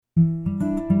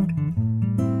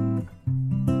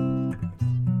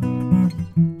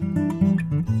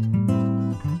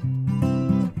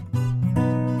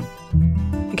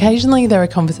Occasionally there are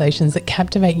conversations that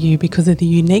captivate you because of the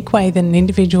unique way that an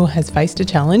individual has faced a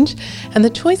challenge and the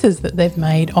choices that they've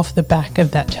made off the back of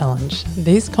that challenge.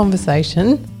 This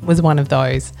conversation was one of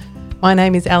those. My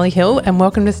name is Ali Hill and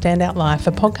welcome to Standout Life,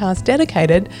 a podcast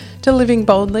dedicated to living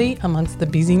boldly amongst the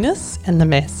busyness and the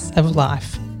mess of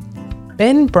life.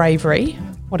 Ben Bravery,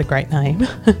 what a great name,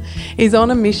 is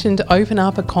on a mission to open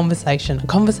up a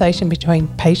conversation between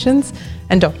patients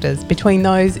and doctors, between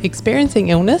those experiencing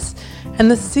illness and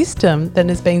the system that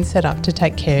has been set up to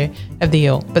take care of the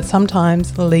ill, but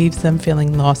sometimes leaves them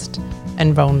feeling lost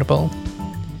and vulnerable.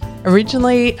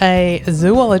 Originally a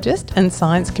zoologist and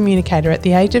science communicator at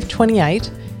the age of 28,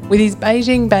 with his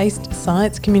Beijing-based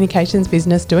science communications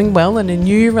business doing well and a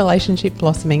new relationship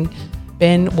blossoming,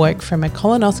 Ben woke from a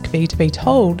colonoscopy to be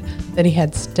told that he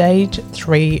had stage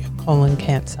 3 colon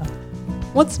cancer.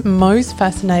 What's most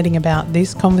fascinating about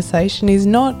this conversation is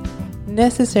not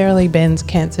necessarily Ben's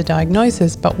cancer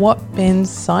diagnosis, but what Ben's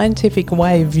scientific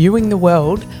way of viewing the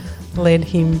world led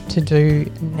him to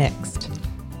do next.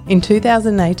 In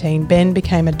 2018, Ben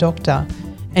became a doctor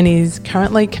and is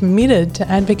currently committed to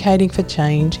advocating for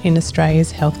change in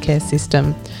Australia's healthcare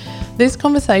system. This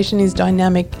conversation is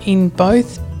dynamic in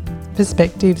both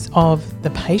perspectives of the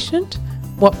patient,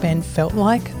 what Ben felt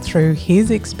like through his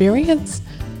experience,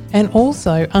 and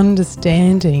also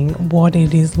understanding what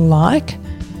it is like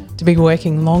to be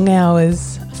working long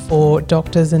hours for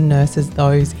doctors and nurses,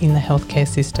 those in the healthcare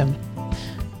system.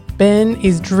 Ben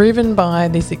is driven by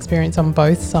this experience on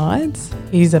both sides.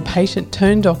 He's a patient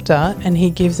turned doctor and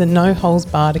he gives a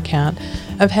no-holds-barred account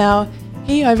of how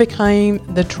he overcame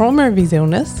the trauma of his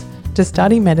illness to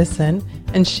study medicine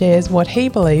and shares what he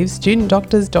believes student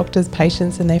doctors,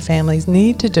 patients and their families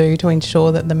need to do to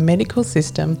ensure that the medical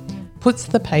system puts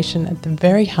the patient at the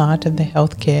very heart of the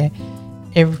healthcare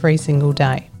every single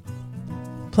day.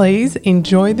 Please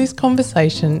enjoy this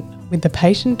conversation with the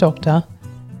patient doctor,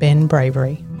 Ben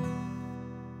Bravery.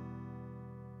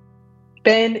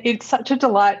 Ben, it's such a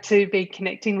delight to be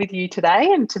connecting with you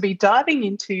today and to be diving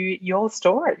into your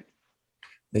story.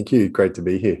 Thank you. Great to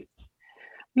be here.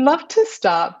 I'd love to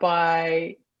start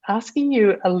by asking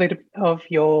you a little of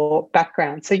your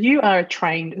background. So you are a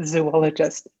trained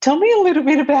zoologist. Tell me a little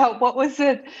bit about what was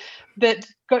it that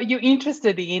got you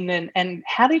interested in and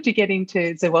how did you get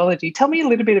into zoology? Tell me a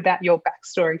little bit about your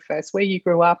backstory first, where you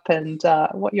grew up and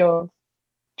what your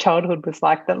childhood was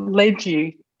like that led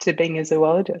you to being a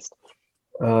zoologist.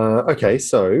 Okay,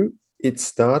 so it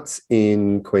starts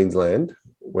in Queensland,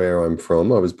 where I'm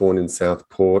from. I was born in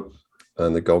Southport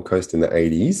on the Gold Coast in the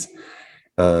 80s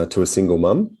to a single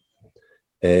mum.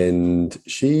 And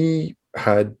she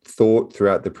had thought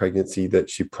throughout the pregnancy that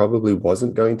she probably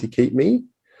wasn't going to keep me.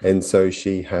 And so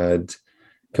she had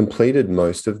completed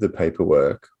most of the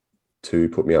paperwork to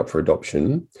put me up for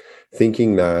adoption,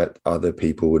 thinking that other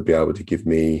people would be able to give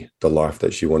me the life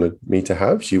that she wanted me to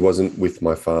have. She wasn't with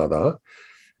my father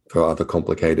for other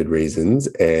complicated reasons,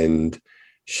 and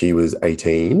she was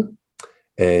 18.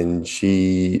 And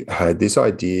she had this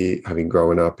idea, having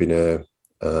grown up in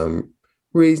a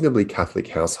reasonably Catholic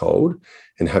household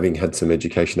and having had some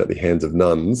education at the hands of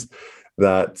nuns,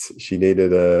 that she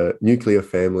needed a nuclear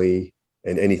family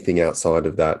and anything outside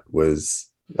of that was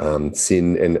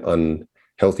sin and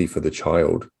unhealthy for the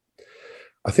child.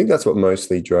 I think that's what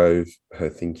mostly drove her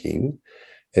thinking.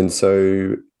 And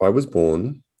so I was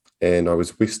born and I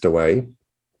was whisked away.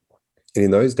 And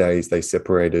in those days, they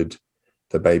separated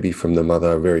the baby from the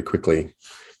mother very quickly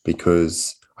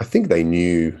because I think they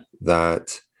knew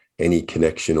that any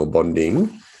connection or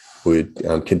bonding would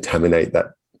contaminate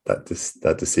that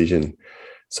decision.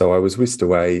 So I was whisked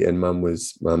away and mum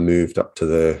was moved up to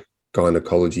the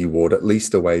gynecology ward, at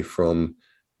least away from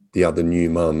the other new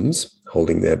mums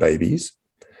holding their babies.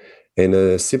 And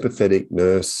a sympathetic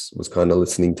nurse was kind of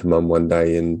listening to mum one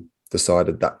day and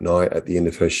decided that night at the end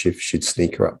of her shift, she'd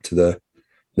sneak her up to the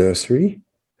nursery.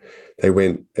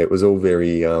 It was all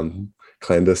very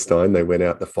clandestine. They went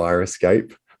out the fire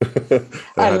escape.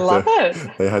 I love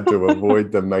it. They had to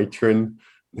avoid the matron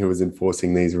who was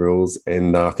enforcing these rules.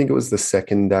 And I think it was the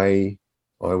second day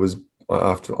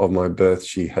after my birth,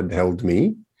 she had held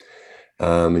me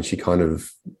and she kind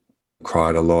of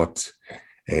cried a lot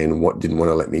and didn't want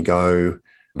to let me go.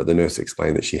 But the nurse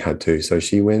explained that she had to. So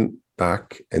she went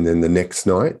back and then the next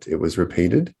night it was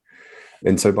repeated.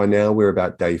 And so by now we're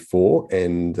about day 4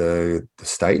 and the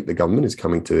government is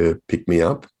coming to pick me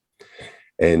up.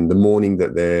 And the morning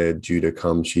that they're due to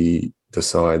come, she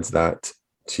decides that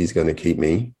she's going to keep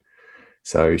me.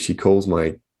 So she calls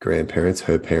my grandparents,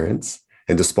 her parents,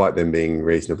 and despite them being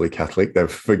reasonably Catholic,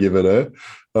 they've forgiven her.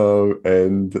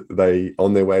 And they,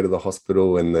 on their way to the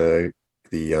hospital, and the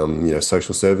the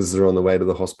social services are on the way to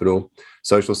the hospital.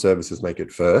 Social services make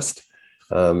it first,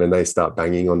 and they start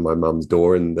banging on my mum's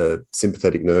door, and the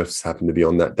sympathetic nurse happened to be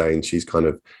on that day, and she's kind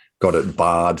of got it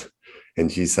barred,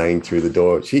 and she's saying through the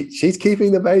door, she's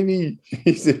keeping the baby.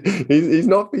 He's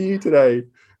not for you today.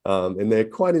 And they're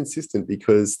quite insistent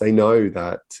because they know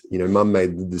that, mum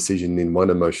made the decision in one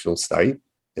emotional state,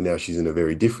 and now she's in a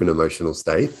very different emotional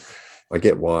state. I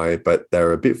get why, but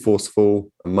they're a bit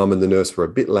forceful. Mum and the nurse were a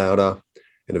bit louder,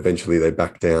 and eventually they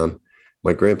back down.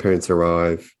 My grandparents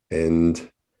arrive, and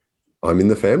I'm in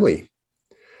the family.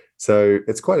 So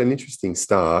it's quite an interesting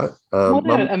start.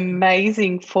 What an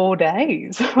amazing 4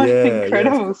 days. What an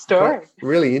incredible story.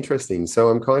 Really interesting. So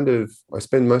I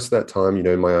spend most of that time,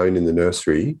 my own in the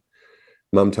nursery.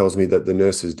 Mum tells me that the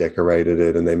nurses decorated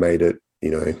it and they made it,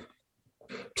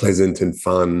 pleasant and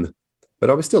fun.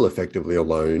 But I was still effectively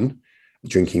alone,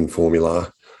 drinking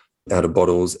formula out of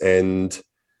bottles. And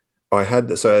I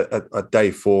had, so at day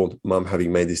 4, Mum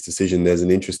having made this decision, there's an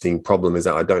interesting problem is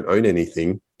that I don't own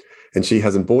anything. And she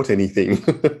hasn't bought anything.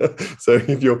 So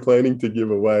if you're planning to give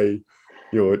away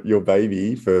your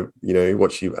baby for,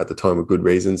 what she at the time were good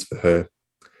reasons for her,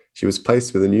 she was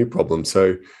faced with a new problem.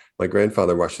 So my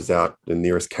grandfather rushes out the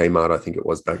nearest Kmart, I think it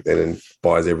was back then, and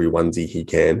buys every onesie he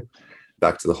can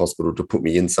back to the hospital to put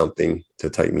me in something to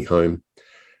take me home.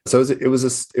 So it was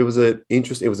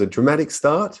a dramatic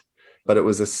start, but it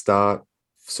was a start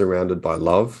surrounded by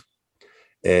love.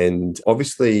 And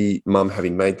obviously, Mum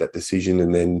having made that decision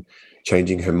and then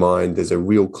changing her mind, there's a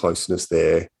real closeness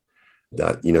there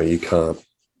that, you can't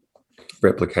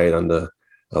replicate under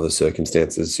other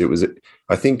circumstances.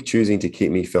 I think choosing to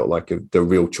keep me felt like the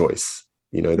real choice.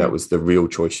 That was the real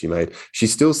choice she made. She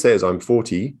still says, I'm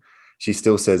 40. She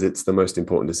still says it's the most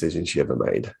important decision she ever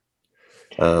made.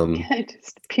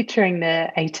 Just picturing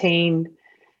the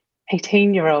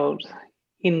 18-year-old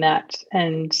in that,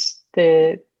 and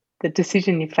the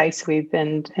decision you're faced with,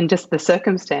 and just the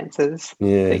circumstances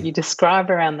that you describe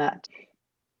around that.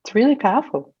 It's really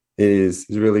powerful. It is.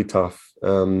 It's really tough.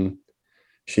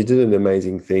 She did an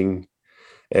amazing thing,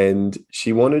 and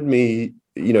she wanted me,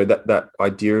 that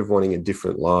idea of wanting a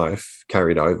different life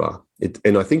carried over.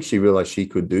 And I think she realized she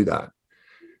could do that.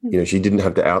 She didn't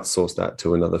have to outsource that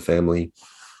to another family.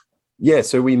 Yeah,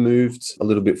 so we moved a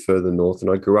little bit further north,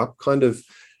 and I grew up kind of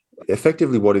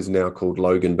effectively what is now called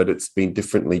Logan, but it's been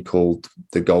differently called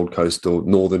the Gold Coast or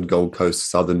Northern Gold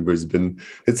Coast, Southern Brisbane.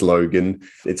 It's Logan.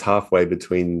 It's halfway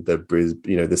between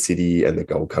the city and the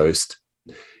Gold Coast.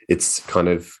 It's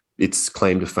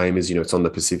claim to fame is, it's on the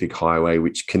Pacific Highway,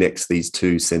 which connects these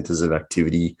two centres of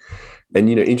activity. And,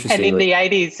 interestingly... And in the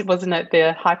 80s, wasn't it,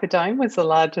 the Hyperdome was the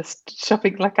largest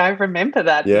shopping... I remember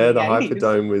that. Yeah, the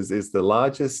Hyperdome is the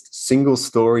largest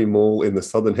single-story mall in the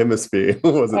Southern Hemisphere.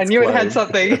 I knew it had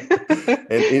something.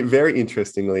 And very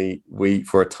interestingly,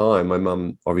 for a time, my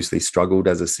mum obviously struggled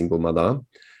as a single mother.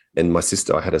 And my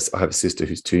sister, I have a sister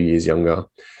who's 2 years younger.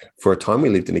 For a time, we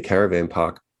lived in a caravan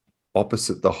park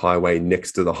opposite the highway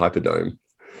next to the Hyperdome.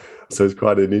 So it's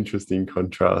quite an interesting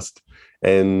contrast.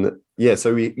 And yeah,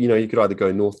 so you could either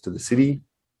go north to the city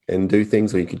and do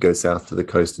things, or you could go south to the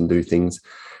coast and do things.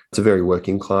 It's a very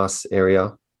working class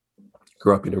area.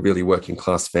 Grew up in a really working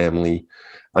class family.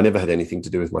 I never had anything to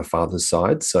do with my father's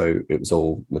side, so it was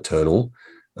all maternal.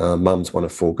 Mum's one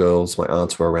of 4 girls. My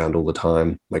aunts were around all the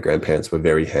time. My grandparents were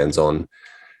very hands-on.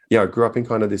 Yeah, I grew up in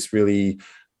kind of this really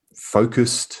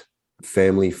focused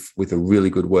family with a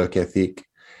really good work ethic,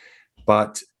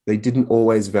 but they didn't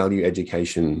always value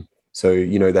education. So,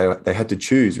 they had to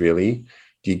choose, really.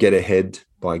 Do you get ahead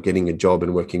by getting a job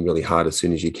and working really hard as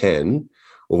soon as you can,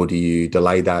 or do you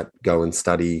delay that, go and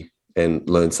study and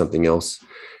learn something else?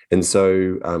 And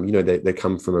so, they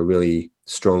come from a really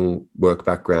strong work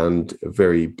background,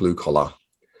 very blue collar.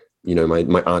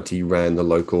 My auntie ran the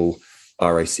local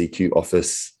RACQ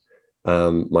office.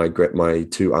 My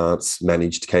 2 aunts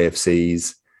managed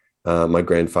KFCs. My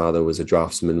grandfather was a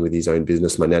draftsman with his own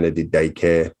business. My nana did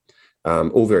daycare.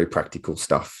 All very practical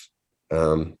stuff.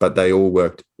 But they all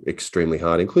worked extremely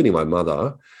hard, including my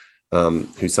mother,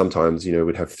 who sometimes,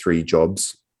 would have 3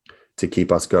 jobs to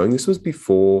keep us going. This was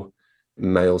before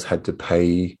males had to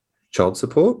pay child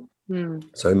support.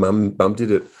 So mum did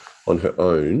it on her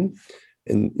own.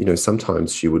 And,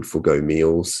 sometimes she would forgo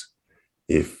meals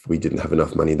if we didn't have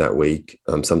enough money that week.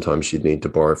 Sometimes she'd need to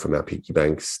borrow from our piggy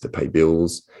banks to pay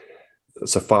bills.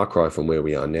 It's a far cry from where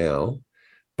we are now,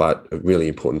 but a really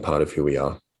important part of who we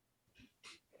are.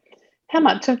 How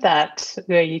much of that,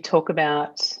 where you talk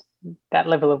about that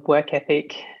level of work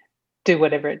ethic, do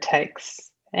whatever it takes,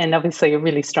 and obviously a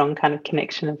really strong kind of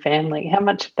connection and family, how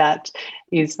much of that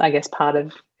is, I guess, part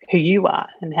of who you are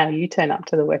and how you turn up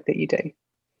to the work that you do?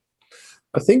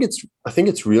 I think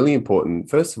it's really important.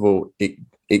 First of all,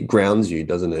 it grounds you,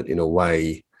 doesn't it, in a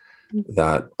way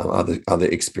that other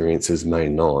experiences may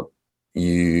not.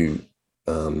 You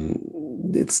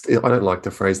it's I don't like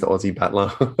the phrase the Aussie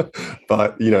battler,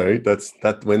 but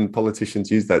that when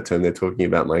politicians use that term, they're talking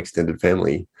about my extended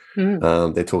family.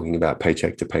 They're talking about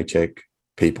paycheck to paycheck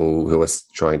people who are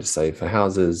trying to save for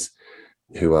houses,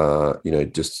 who are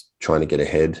just trying to get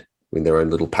ahead in their own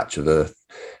little patch of earth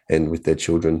and with their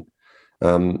children.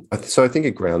 So I think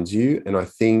it grounds you, and I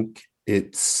think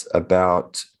it's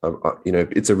about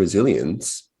it's a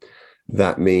resilience.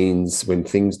 That means when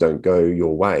things don't go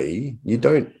your way, you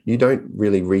don't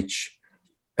really reach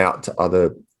out to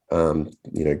other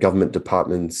government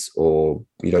departments, or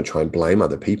you don't try and blame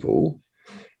other people.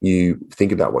 You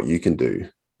think about what you can do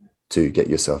to get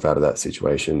yourself out of that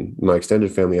situation. My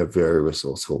extended family are very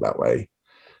resourceful that way,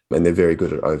 and they're very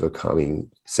good at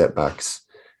overcoming setbacks.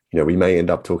 We may end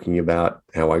up talking about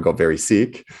how I got very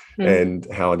sick and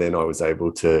how then I was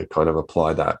able to kind of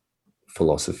apply that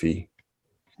philosophy.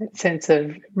 That sense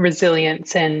of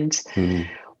resilience and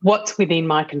what's within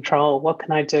my control, what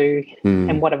can I do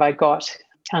and what have I got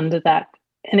under that?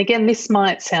 And again, this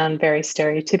might sound very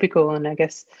stereotypical, and I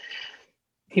guess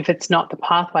if it's not the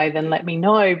pathway, then let me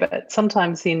know. But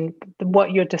sometimes in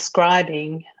what you're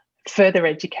describing, further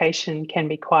education can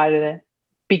be quite a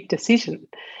big decision.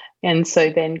 And so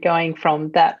then going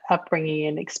from that upbringing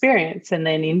and experience and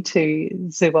then into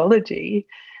zoology,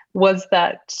 was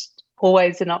that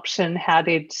always an option? How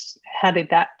did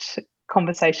that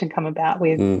conversation come about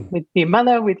with your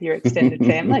mother, with your extended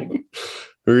family?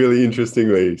 Really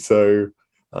interestingly. So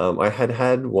I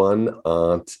had one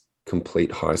aunt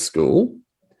complete high school,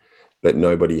 but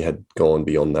nobody had gone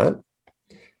beyond that.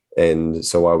 And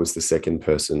so I was the second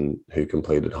person who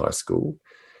completed high school.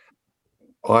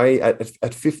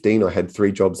 At 15, I had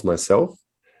 3 jobs myself.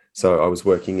 So I was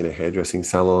working in a hairdressing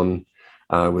salon,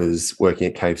 I was working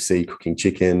at KFC cooking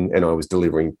chicken, and I was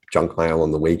delivering junk mail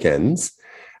on the weekends.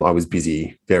 I was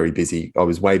busy, very busy. I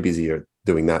was way busier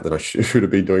doing that than I should have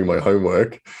been doing my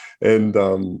homework. And,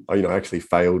 I actually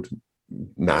failed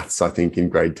maths, I think, in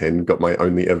grade 10, got my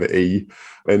only ever E.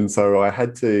 And so I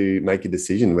had to make a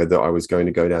decision whether I was going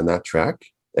to go down that track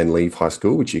and leave high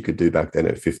school, which you could do back then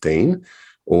at 15,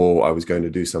 or I was going to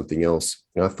do something else.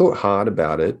 And I thought hard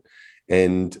about it,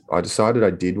 and I decided I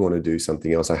did want to do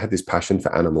something else. I had this passion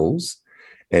for animals,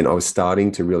 and I was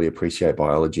starting to really appreciate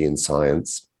biology and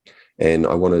science. And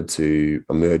I wanted to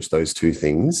merge those two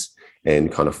things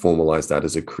and kind of formalize that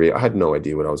as a career. I had no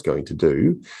idea what I was going to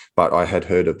do, but I had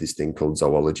heard of this thing called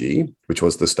zoology, which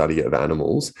was the study of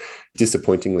animals.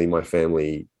 Disappointingly, my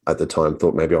family at the time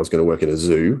thought maybe I was going to work in a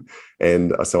zoo.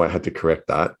 And so I had to correct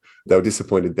that. They were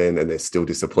disappointed then, and they're still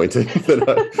disappointed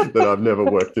that I've never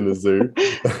worked in a zoo.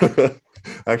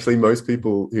 Actually, most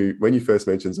people who, when you first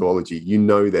mention zoology,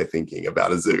 they're thinking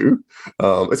about a zoo.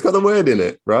 It's got the word in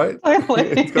it, right?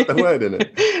 It's got the word in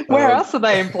it. Where else are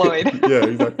they employed? Yeah,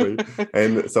 exactly.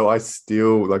 And so I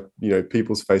still,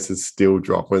 people's faces still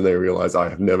drop when they realize I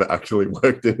have never actually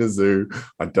worked in a zoo.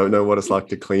 I don't know what it's like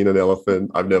to clean an elephant.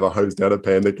 I've never hosed out a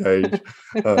panda cage.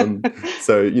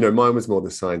 So mine was more the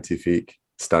scientific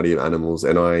study of animals,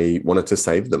 and I wanted to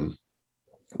save them,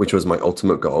 which was my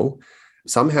ultimate goal.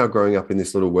 Somehow, growing up in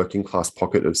this little working class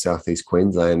pocket of southeast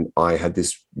Queensland, I had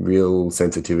this real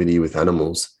sensitivity with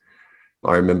animals.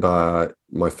 I remember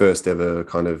my first ever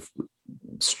kind of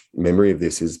memory of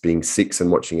this is being 6 and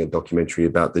watching a documentary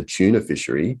about the tuna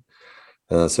fishery.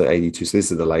 So 82, so this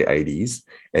is the late 80s.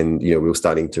 And, we were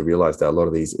starting to realize that a lot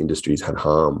of these industries had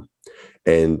harm.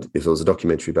 And if there was a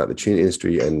documentary about the tuna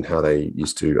industry and how they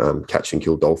used to catch and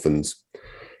kill dolphins.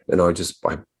 And I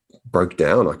broke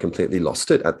down. I completely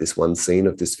lost it at this one scene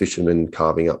of this fisherman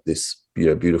carving up this,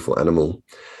 beautiful animal.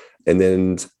 And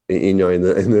then,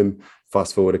 and then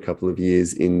fast forward a couple of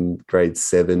years, in grade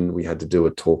 7, we had to do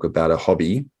a talk about a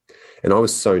hobby. And I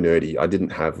was so nerdy. I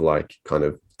didn't have kind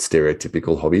of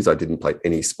stereotypical hobbies. I didn't play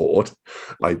any sport.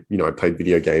 I played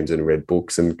video games and read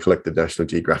books and collected National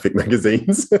Geographic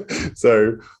magazines.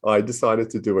 So I decided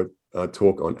to do a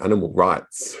talk on animal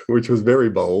rights, which was very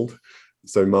bold.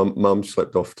 So mum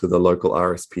schlepped off to the local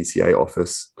RSPCA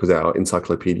office because our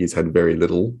encyclopedias had very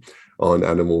little on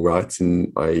animal rights.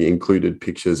 And I included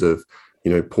pictures of,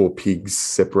 poor pigs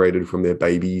separated from their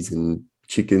babies and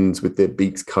chickens with their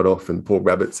beaks cut off and poor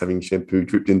rabbits having shampoo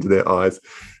dripped into their eyes.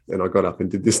 And I got up and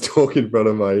did this talk in front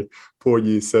of my poor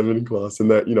year 7 class.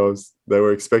 And that, they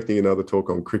were expecting another talk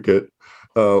on cricket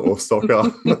or soccer.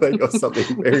 They got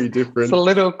something very different. It's a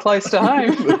little close to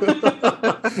home.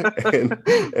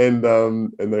 and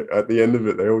at the end of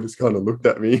it, they all just kind of looked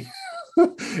at me.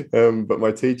 But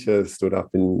my teacher stood up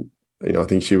and I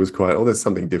think she was quite, there's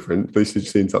something different. At least she'd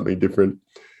seen something different.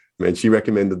 And she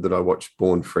recommended that I watch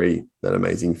Born Free, that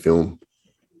amazing film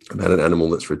about an animal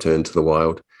that's returned to the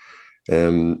wild.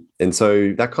 And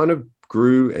so that kind of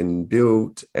grew and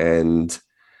built, and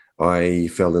I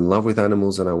fell in love with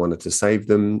animals and I wanted to save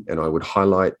them. And I would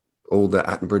highlight all the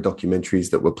Attenborough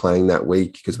documentaries that were playing that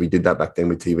week, because we did that back then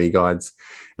with TV guides,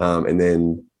 and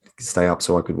then stay up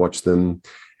so I could watch them.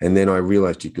 And then I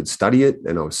realized you could study it,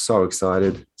 and I was so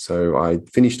excited. So I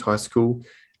finished high school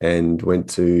and went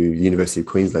to the University of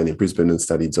Queensland in Brisbane and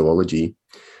studied zoology.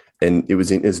 And it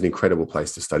was an incredible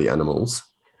place to study animals.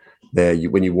 There,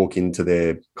 when you walk into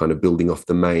their kind of building off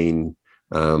the main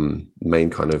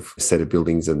kind of set of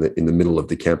buildings in the middle of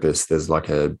the campus, there's like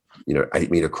a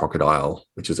 8-meter crocodile,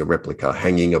 which is a replica,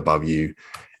 hanging above you,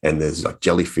 and there's like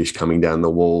jellyfish coming down the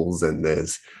walls, and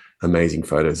there's amazing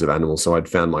photos of animals. So I'd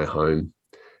found my home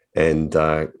and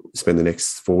spent the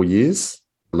next 4 years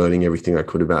learning everything I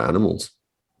could about animals.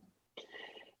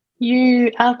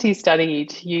 After you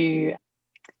studied, you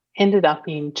ended up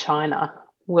in China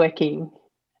working.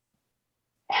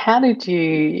 How did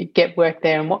you get work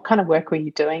there, and what kind of work were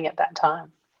you doing at that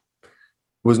time? It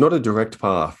was not a direct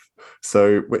path.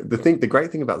 So the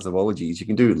great thing about zoology is you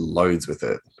can do loads with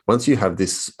it. Once you have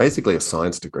this, basically a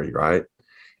science degree, right?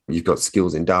 You've got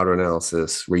skills in data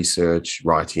analysis, research,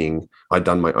 writing. I'd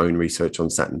done my own research on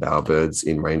satin bowerbirds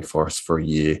in rainforest for a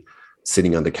year,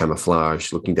 sitting under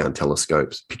camouflage, looking down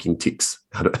telescopes, picking ticks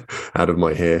out of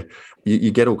my hair.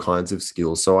 You get all kinds of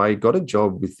skills. So I got a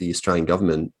job with the Australian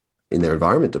government in their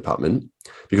environment department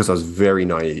because I was very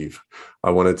naive. I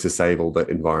wanted to save all the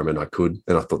environment I could,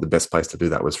 and I thought the best place to do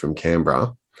that was from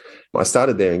Canberra. I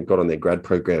started there and got on their grad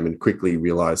program and quickly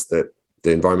realized that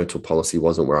the environmental policy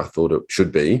wasn't where I thought it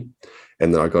should be.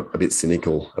 And then I got a bit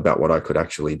cynical about what I could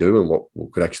actually do and what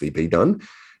could actually be done.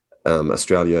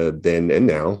 Australia then and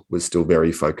now was still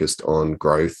very focused on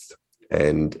growth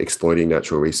and exploiting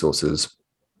natural resources.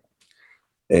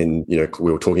 And,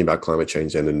 we were talking about climate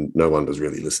change then, and no one was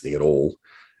really listening at all.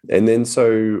 And then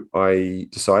so I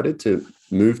decided to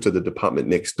move to the department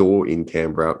next door in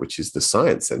Canberra, which is the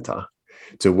Science Centre,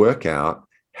 to work out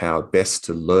how best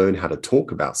to learn how to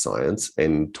talk about science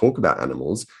and talk about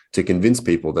animals to convince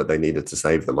people that they needed to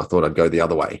save them. I thought I'd go the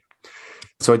other way.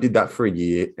 So I did that for a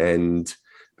year and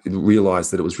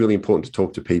realized that it was really important to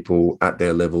talk to people at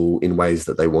their level in ways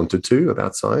that they wanted to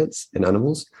about science and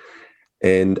animals.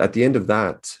 And at the end of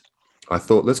that, I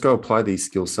thought, let's go apply these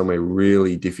skills somewhere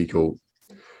really difficult.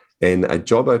 And a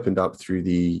job opened up through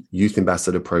the Youth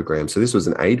Ambassador Program. So this was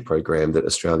an aid program that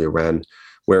Australia ran,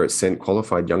 where it sent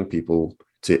qualified young people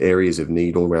to areas of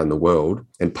need all around the world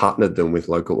and partnered them with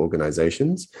local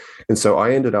organizations. And so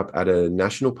I ended up at a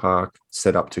national park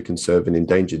set up to conserve an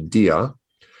endangered deer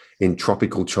in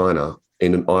tropical China,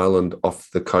 in an island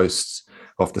off the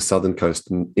southern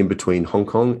coast, in between Hong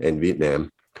Kong and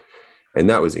Vietnam. And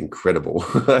that was incredible.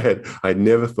 I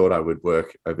never thought I would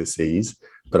work overseas,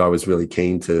 but I was really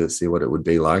keen to see what it would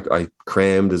be like. I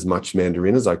crammed as much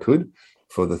Mandarin as I could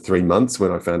for the 3 months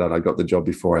when I found out I got the job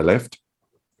before I left.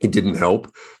 It didn't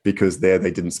help because there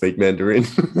they didn't speak Mandarin.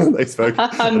 They spoke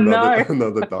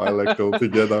another dialect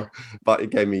altogether. But it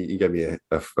gave me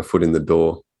a foot in the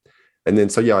door. And then,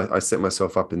 so I set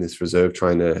myself up in this reserve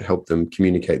trying to help them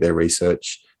communicate their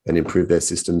research and improve their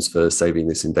systems for saving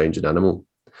this endangered animal.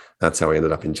 That's how I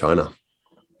ended up in China.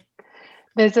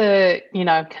 There's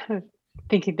kind of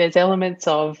thinking there's elements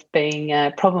of being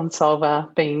a problem solver,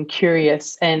 being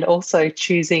curious, and also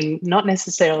choosing not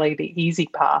necessarily the easy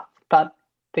path, but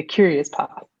the curious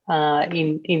path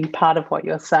in part of what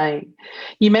you're saying.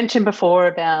 You mentioned before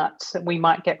about, we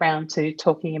might get round to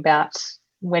talking about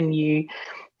when you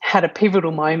had a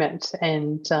pivotal moment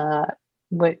and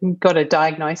got a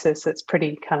diagnosis that's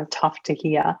pretty kind of tough to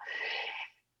hear.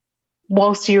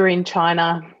 Whilst you were in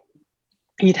China,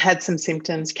 you'd had some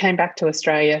symptoms, came back to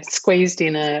Australia, squeezed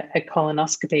in a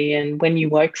colonoscopy, and when you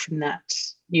woke from that,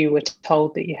 you were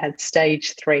told that you had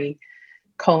stage 3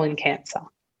 colon cancer.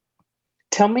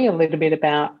 Tell me a little bit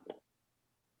about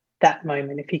that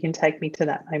moment, if you can take me to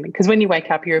that moment. Because when you wake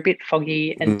up, you're a bit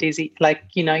foggy and dizzy,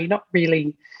 you're not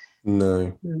really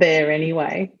there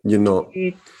anyway. You're not.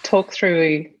 You talk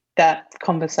through that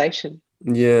conversation.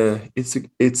 Yeah,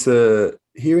 it's a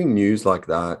hearing news like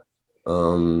that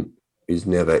is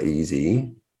never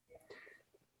easy,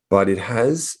 but it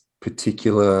has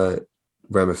particular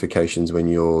ramifications when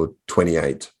you're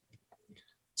 28.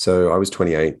 So I was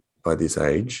 28 by this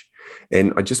age,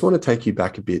 and I just want to take you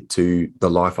back a bit to the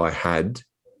life I had,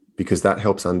 because that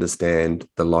helps understand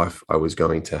the life I was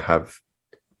going to have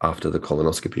after the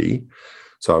colonoscopy.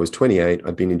 So I was 28.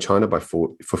 I'd been in China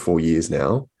for 4 years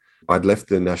now. I'd left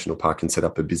the national park and set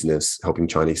up a business helping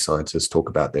Chinese scientists talk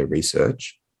about their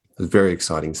research. It was a very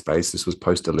exciting space. This was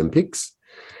post-Olympics.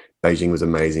 Beijing was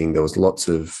amazing. There was lots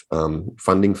of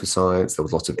funding for science. There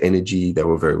was lots of energy. They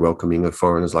were very welcoming of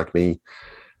foreigners like me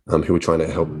who were trying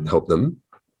to help them.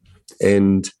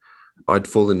 And I'd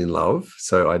fallen in love.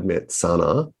 So I'd met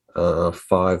Sana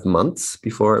 5 months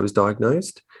before I was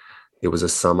diagnosed. It was a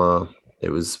summer.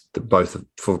 It was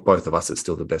for both of us, it's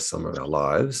still the best summer of our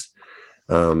lives.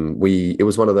 It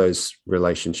was one of those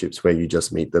relationships where you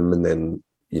just meet them and then,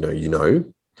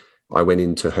 I went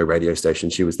into her radio station.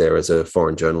 She was there as a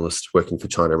foreign journalist working for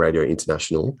China Radio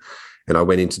International. And I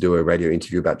went in to do a radio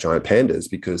interview about giant pandas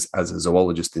because as a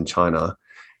zoologist in China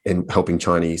and helping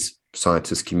Chinese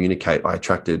scientists communicate, I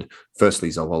attracted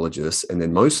firstly zoologists and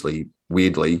then mostly,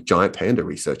 weirdly, giant panda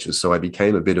researchers. So I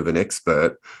became a bit of an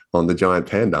expert on the giant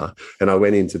panda. And I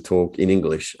went in to talk in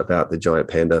English about the giant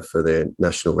panda for their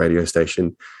national radio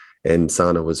station. And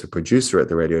Sana was a producer at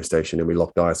the radio station and we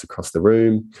locked eyes across the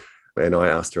room. And I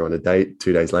asked her on a date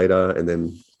 2 days later, and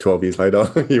then 12 years later,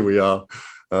 here we are.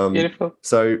 Beautiful.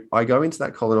 So I go into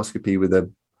that colonoscopy with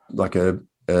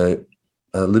a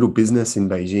little business in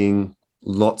Beijing,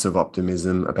 lots of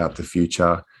optimism about the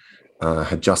future,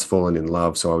 had just fallen in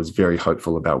love. So I was very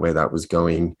hopeful about where that was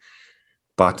going.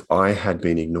 But I had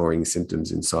been ignoring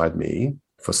symptoms inside me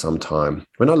for some time.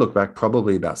 When I look back,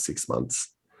 probably about 6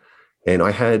 months. And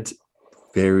I had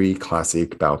very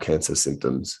classic bowel cancer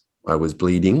symptoms. I was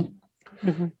bleeding.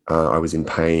 Mm-hmm. I was in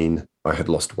pain. I had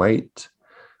lost weight.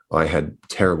 I had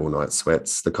terrible night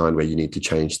sweats, the kind where you need to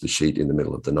change the sheet in the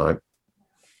middle of the night.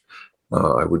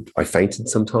 I fainted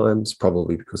sometimes,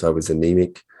 probably because I was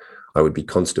anemic. I would be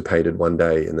constipated one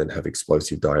day and then have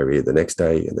explosive diarrhea the next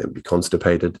day and then be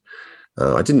constipated.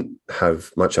 I didn't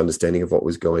have much understanding of what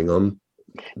was going on.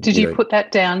 Did you put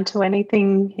that down to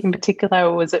anything in particular,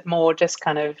 or was it more just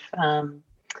kind of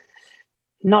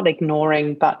not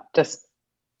ignoring, but just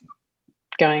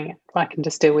going, I can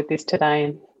just deal with this today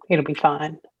and it'll be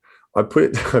fine? I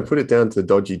put it down to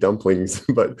dodgy dumplings,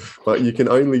 but you can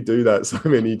only do that so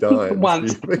many times.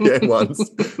 Once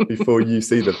before you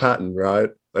see the pattern, right?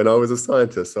 And I was a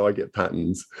scientist, so I get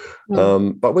patterns.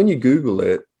 But when you Google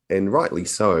it, and rightly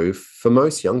so, for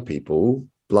most young people,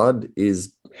 blood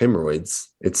is hemorrhoids.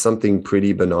 It's something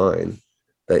pretty benign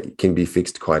that can be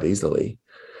fixed quite easily.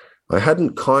 I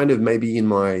hadn't kind of maybe in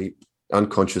my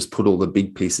unconscious put all the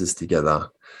big pieces together.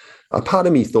 A part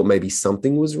of me thought maybe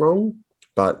something was wrong,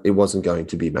 but it wasn't going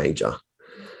to be major.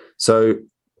 So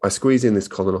I squeeze in this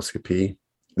colonoscopy.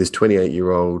 This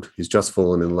 28-year-old who's just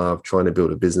fallen in love, trying to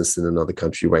build a business in another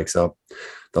country, wakes up.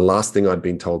 The last thing I'd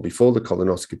been told before the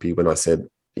colonoscopy, when I said,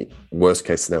 worst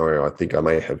case scenario, I think I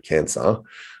may have cancer,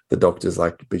 the doctor's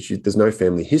like, but there's no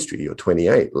family history. You're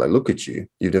 28. Like, look at you.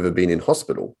 You've never been in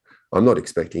hospital. I'm not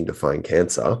expecting to find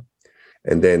cancer.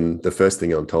 And then the first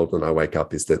thing I'm told when I wake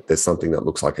up is that there's something that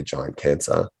looks like a giant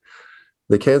cancer.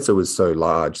 The cancer was so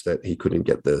large that he couldn't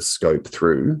get the scope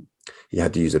through. He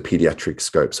had to use a pediatric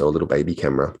scope, so a little baby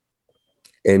camera.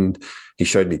 And he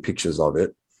showed me pictures of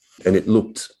it, and it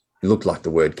looked like the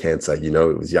word cancer.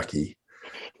 It was yucky.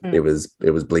 It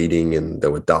was bleeding, and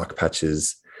there were dark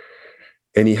patches.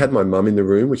 And he had my mum in the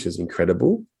room, which is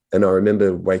incredible. And I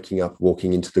remember waking up,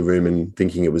 walking into the room and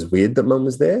thinking it was weird that mum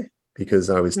was there because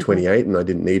I was 28 and I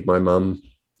didn't need my mum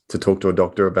to talk to a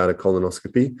doctor about a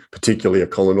colonoscopy, particularly a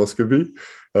colonoscopy,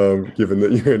 given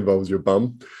that it involves your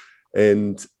bum.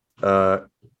 And I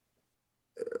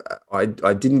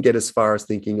didn't get as far as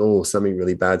thinking, oh, something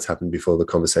really bad's happened before the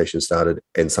conversation started,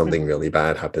 and something really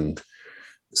bad happened.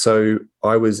 So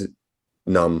I was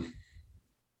numb,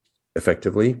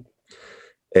 effectively.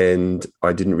 And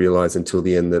I didn't realize until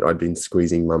the end that I'd been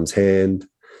squeezing mum's hand.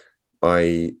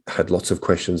 I had lots of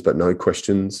questions, but no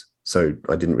questions. So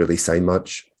I didn't really say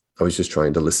much. I was just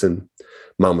trying to listen.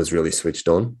 Mum was really switched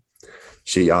on.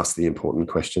 She asked the important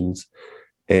questions.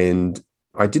 And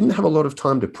I didn't have a lot of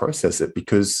time to process it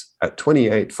because at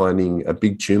 28, finding a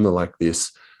big tumor like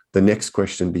this, the next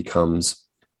question becomes,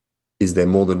 is there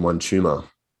more than one tumor?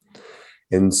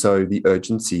 And so the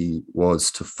urgency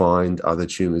was to find other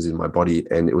tumors in my body.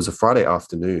 And it was a Friday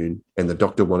afternoon and the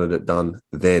doctor wanted it done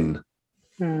then.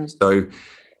 So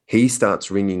he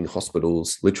starts ringing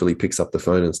hospitals, literally picks up the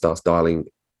phone and starts dialing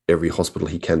every hospital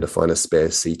he can to find a spare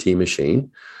CT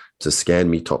machine to scan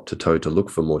me top to toe to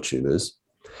look for more tumors.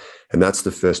 And that's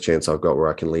the first chance I've got where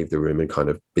I can leave the room and kind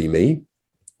of be me.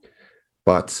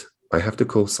 But I have to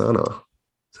call Sana.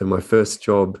 So my first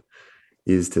job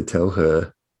is to tell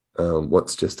her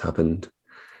what's just happened.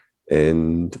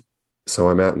 And so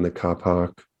I'm out in the car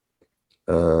park.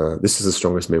 This is the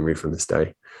strongest memory from this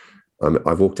day.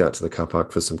 I've walked out to the car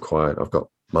park for some quiet. I've got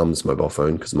mum's mobile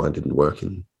phone because mine didn't work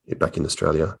back in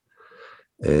Australia.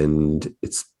 And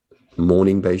it's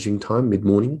morning Beijing time,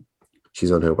 mid-morning.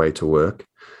 She's on her way to work.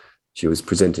 She was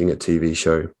presenting a TV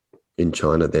show in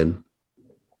China then.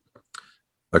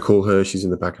 I call her. She's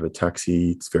in the back of a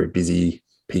taxi. It's very busy,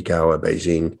 peak hour,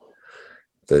 Beijing.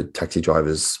 The taxi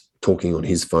driver's talking on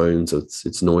his phone, so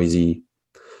it's noisy.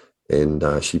 And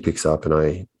she picks up, and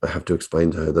I have to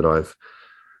explain to her that I've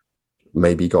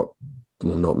maybe got,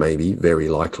 well, not maybe, very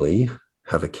likely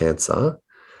have a cancer.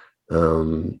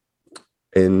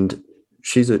 And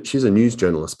she's a news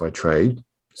journalist by trade,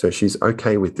 so she's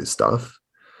okay with this stuff.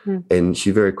 And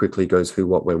she very quickly goes who,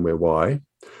 what, when, where, why.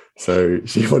 So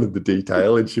she wanted the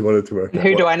detail, and she wanted to work out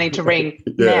who do I need to ring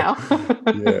now.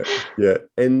 Yeah.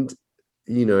 And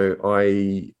you know,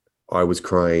 I was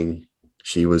crying,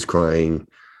 she was crying.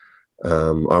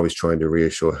 I was trying to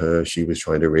reassure her, she was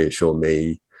trying to reassure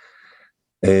me.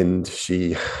 And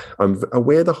I'm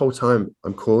aware the whole time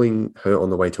I'm calling her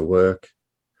on the way to work.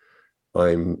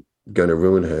 I'm going to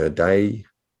ruin her day.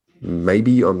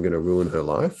 Maybe I'm going to ruin her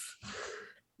life.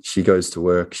 She goes to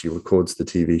work, she records the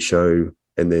TV show,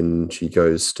 and then she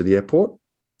goes to the airport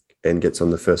and gets on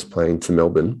the first plane to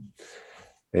Melbourne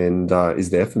and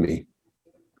is there for me.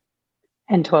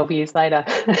 And 12 years later.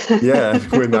 Yeah,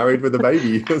 we're married with a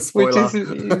baby. Spoiler.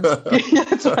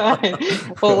 That's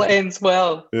right. All ends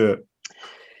well. Yeah.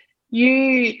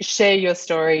 You share your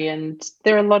story, and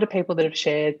there are a lot of people that have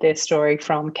shared their story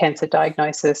from cancer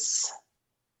diagnosis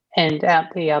and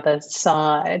out the other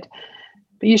side.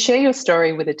 But you share your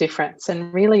story with a difference,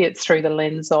 and really it's through the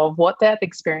lens of what that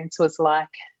experience was like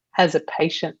as a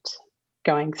patient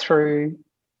going through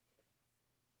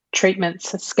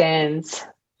treatments, scans,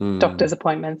 doctor's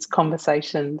appointments,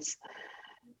 conversations.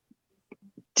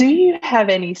 Do you have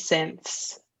any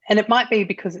sense, and it might be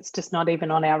because it's just not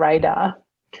even on our radar,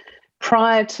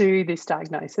 prior to this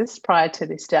diagnosis, prior to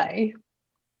this day,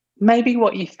 maybe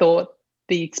what you thought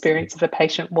the experience of a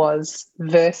patient was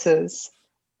versus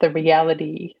the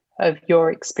reality of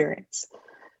your experience?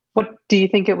 What do you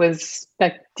think it was?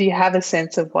 Like, do you have a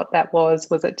sense of what that was?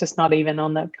 Was it just not even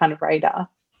on the kind of radar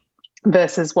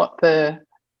versus what the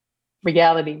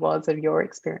reality was of your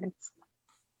experience?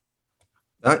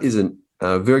 That is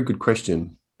a very good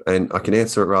question, and I can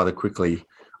answer it rather quickly.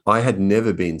 I had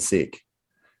never been sick.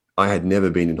 I had never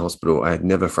been in hospital. I had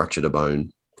never fractured a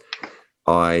bone.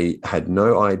 I had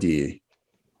no idea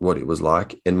what it was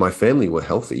like, and my family were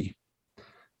healthy.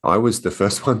 I was the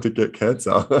first one to get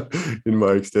cancer in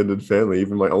my extended family.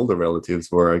 Even my older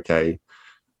relatives were okay.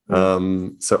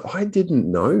 So I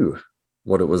didn't know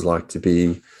what it was like to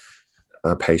be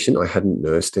a patient. I hadn't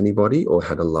nursed anybody or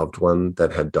had a loved one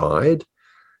that had died.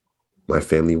 My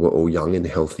family were all young and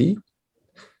healthy.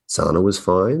 Sana was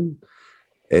fine.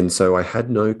 And so I had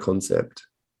no concept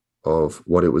of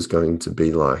what it was going to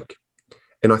be like.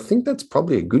 And I think that's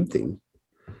probably a good thing,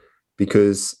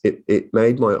 because it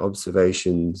made my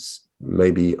observations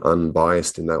maybe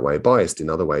unbiased in that way, biased in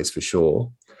other ways for sure,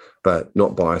 but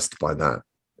not biased by that.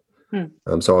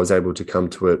 So I was able to come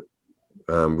to it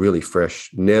really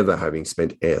fresh, never having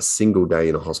spent a single day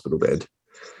in a hospital bed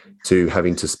to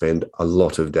having to spend a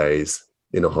lot of days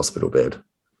in a hospital bed.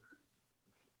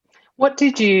 What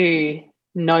did you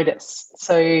notice?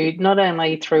 So not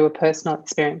only through a personal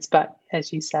experience, but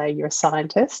as you say, you're a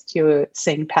scientist, you're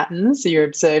seeing patterns, you're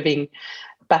observing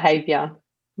behaviour,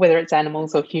 whether it's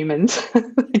animals or humans.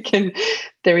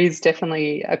 There is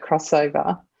definitely a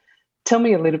crossover. Tell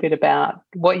me a little bit about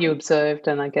what you observed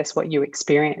and I guess what you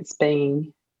experienced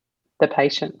being the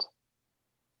patient.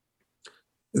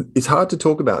 It's hard to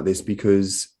talk about this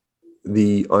because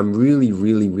I'm really,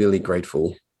 really, really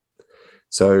grateful.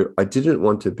 So I didn't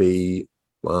want to be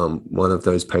one of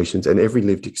those patients, and every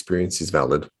lived experience is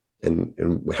valid.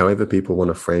 And however people want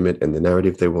to frame it and the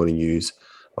narrative they want to use,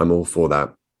 I'm all for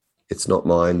that. It's not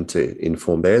mine to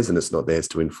inform theirs, and it's not theirs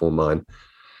to inform mine.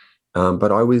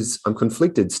 But I'm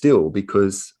conflicted still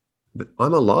because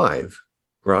I'm alive,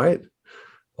 right?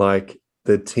 Like,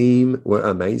 the team were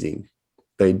amazing.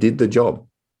 They did the job.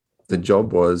 The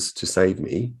job was to save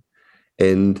me,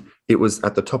 and it was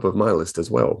at the top of my list as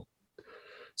well.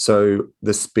 So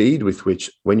the speed with which,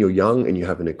 when you're young and you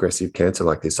have an aggressive cancer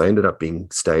like this, I ended up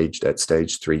being staged at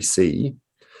stage 3C.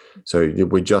 So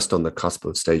we're just on the cusp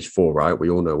of stage 4, right? We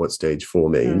all know what stage 4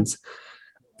 means.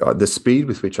 The speed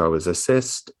with which I was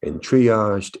assessed and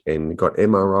triaged and got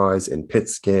MRIs and PET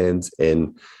scans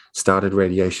and started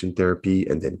radiation therapy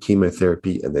and then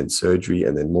chemotherapy and then surgery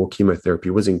and then more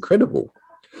chemotherapy was incredible.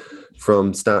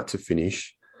 From start to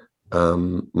finish,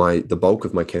 the bulk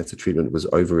of my cancer treatment was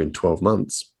over in 12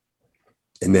 months.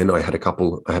 And then I had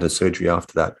a surgery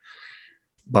after that.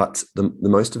 But the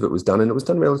most of it was done, and it was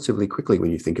done relatively quickly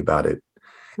when you think about it.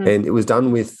 And it was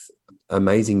done with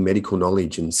amazing medical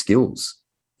knowledge and skills.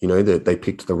 You know, that they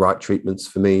picked the right treatments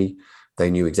for me.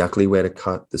 They knew exactly where to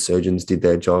cut. The surgeons did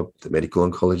their job. The medical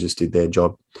oncologists did their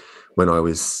job. When I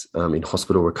was in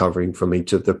hospital recovering from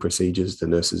each of the procedures, the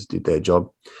nurses did their job.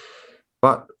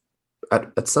 But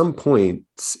at some point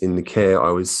in the care,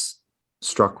 I was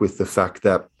struck with the fact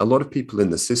that a lot of people in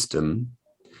the system,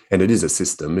 and it is a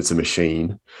system, it's a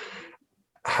machine,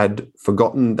 had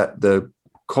forgotten that the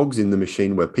cogs in the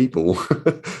machine were people.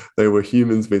 They were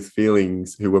humans with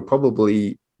feelings who were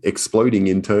probably exploding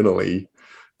internally,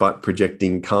 but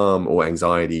projecting calm or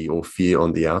anxiety or fear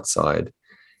on the outside.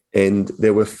 And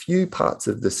there were few parts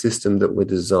of the system that were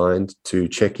designed to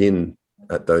check in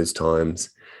at those times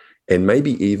and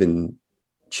maybe even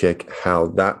check how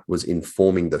that was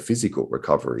informing the physical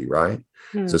recovery, right?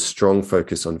 It's a strong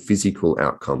focus on physical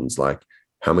outcomes, like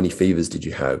how many fevers did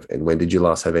you have, and when did you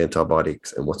last have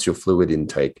antibiotics, and what's your fluid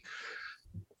intake?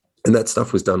 And that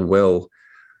stuff was done well,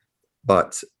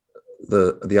 but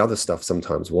the other stuff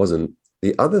sometimes wasn't.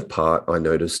 The other part I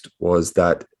noticed was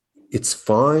that it's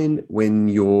fine when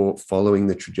you're following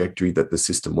the trajectory that the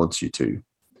system wants you to.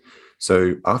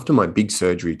 So after my big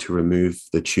surgery to remove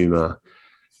the tumor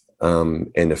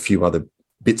and a few other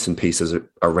bits and pieces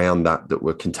around that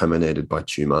were contaminated by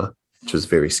tumor, which was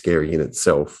very scary in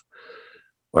itself,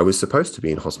 I was supposed to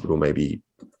be in hospital maybe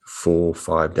 4 or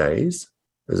 5 days.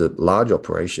 It was a large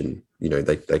operation. You know,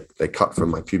 they cut from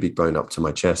my pubic bone up to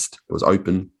my chest. It was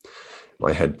open.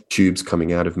 I had tubes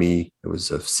coming out of me. It was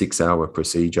a 6-hour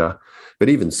procedure. But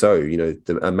even so, you know,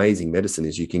 the amazing medicine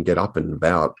is you can get up and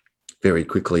about very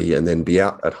quickly and then be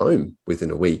out at home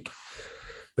within a week.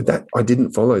 But that I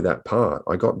didn't follow that part.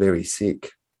 I got very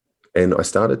sick and I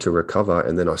started to recover,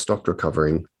 and then I stopped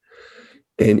recovering.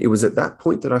 And it was at that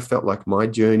point that I felt like my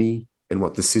journey and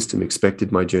what the system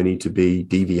expected my journey to be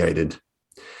deviated.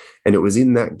 And it was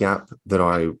in that gap that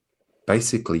I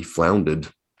basically floundered.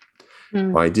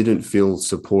 I didn't feel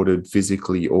supported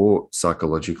physically or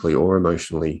psychologically or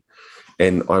emotionally.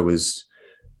 And I was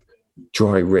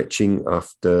dry retching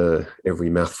after every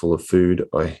mouthful of food.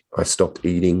 I stopped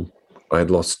eating. I had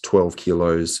lost 12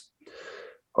 kilos.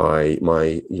 My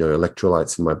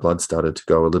electrolytes in my blood started to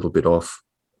go a little bit off.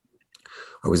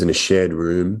 I was in a shared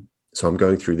room. So I'm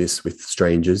going through this with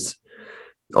strangers.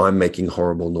 I'm making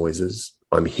horrible noises.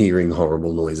 I'm hearing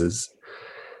horrible noises.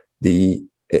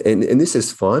 And this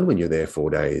is fine when you're there 4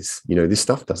 days. You know, this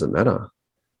stuff doesn't matter.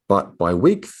 But by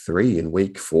week 3 and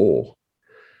week 4,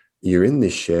 you're in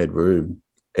this shared room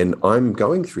and I'm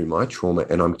going through my trauma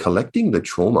and I'm collecting the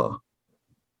trauma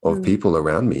of people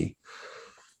around me.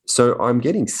 So I'm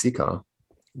getting sicker.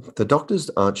 The doctors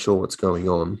aren't sure what's going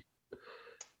on.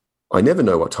 I never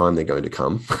know what time they're going to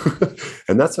come.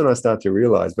 And that's when I start to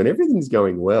realize when everything's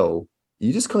going well,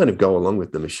 you just kind of go along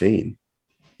with the machine.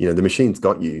 You know, the machine's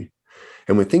got you.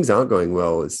 And when things aren't going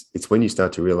well, it's when you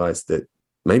start to realize that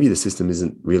maybe the system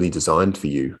isn't really designed for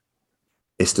you.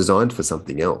 It's designed for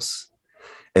something else,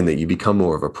 and that you become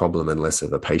more of a problem and less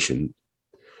of a patient.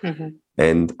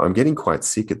 And I'm getting quite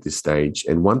sick at this stage.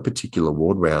 And one particular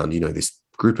ward round, you know, this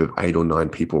group of 8 or 9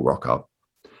 people rock up.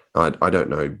 I don't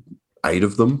know 8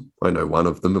 of them. I know one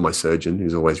of them, and my surgeon,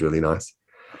 who's always really nice.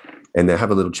 And they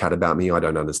have a little chat about me. I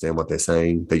don't understand what they're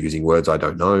saying. They're using words I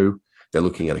don't know. They're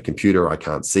looking at a computer I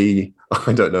can't see.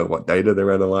 I don't know what data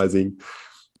they're analyzing.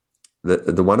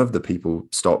 The one of the people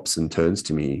stops and turns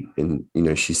to me, and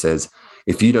she says,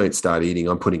 "If you don't start eating,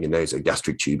 I'm putting a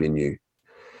nasogastric tube in you."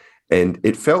 And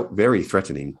it felt very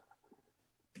threatening.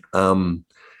 And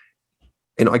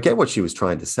I get what she was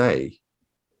trying to say.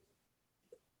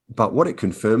 But what it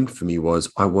confirmed for me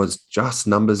was I was just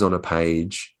numbers on a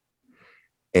page.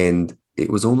 And it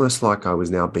was almost like I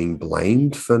was now being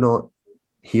blamed for not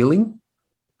healing,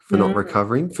 for not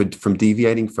recovering, from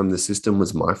deviating from the system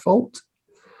was my fault.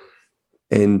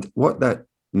 And what that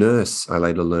nurse, I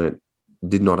later learned,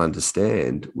 did not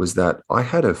understand was that I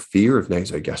had a fear of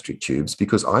nasogastric tubes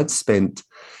because I'd spent,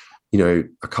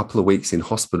 a couple of weeks in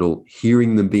hospital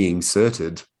hearing them being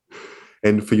inserted.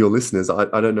 And for your listeners,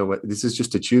 I don't know what, this is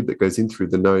just a tube that goes in through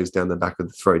the nose, down the back of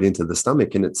the throat, into the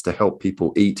stomach, and it's to help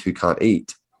people eat who can't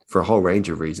eat for a whole range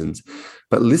of reasons.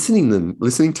 But listening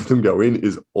to them go in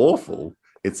is awful.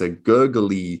 It's a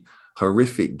gurgly,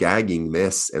 horrific, gagging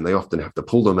mess, and they often have to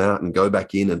pull them out and go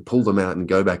back in and pull them out and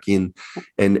go back in.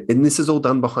 And this is all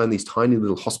done behind these tiny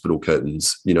little hospital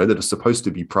curtains, that are supposed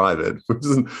to be private, which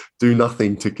doesn't do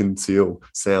nothing to conceal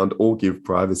sound or give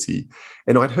privacy.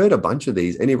 And I'd heard a bunch of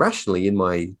these, and irrationally, in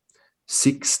my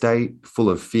sick state, full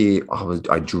of fear,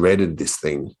 I dreaded this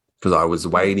thing. because I was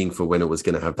waiting for when it was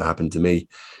going to have to happen to me.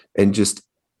 And just,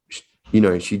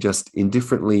 she just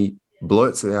indifferently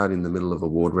blurts it out in the middle of a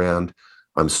ward round.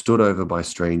 I'm stood over by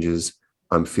strangers.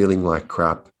 I'm feeling like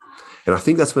crap. And I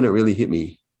think that's when it really hit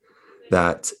me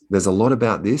that there's a lot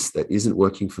about this that isn't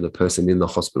working for the person in the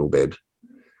hospital bed.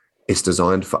 It's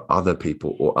designed for other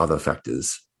people or other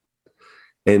factors.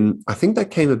 And I think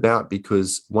that came about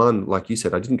because, one, like you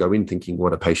said, I didn't go in thinking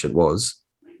what a patient was.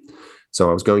 So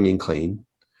I was going in clean.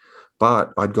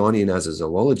 But I'd gone in as a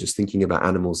zoologist thinking about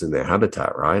animals in their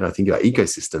habitat, right? I think about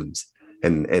ecosystems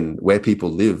and where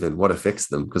people live and what affects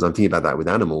them, because I'm thinking about that with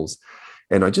animals.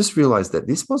 And I just realized that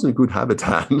this wasn't good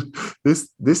habitat.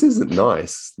 This isn't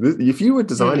nice. If you were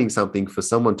designing something for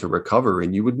someone to recover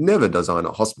in, you would never design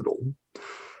a hospital.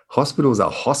 Hospitals are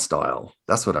hostile.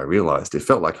 That's what I realized. It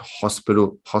felt like a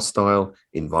hostile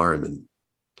environment.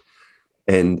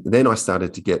 And then I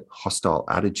started to get hostile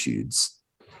attitudes.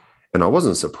 And I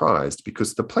wasn't surprised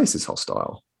because the place is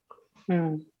hostile.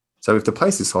 So if the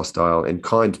place is hostile and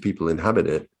kind people inhabit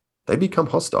it, they become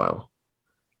hostile.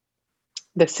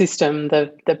 The system,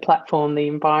 the platform, the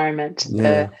environment,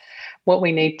 what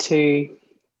we need to,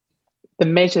 the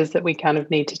measures that we kind of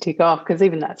need to tick off, because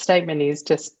even that statement is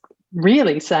just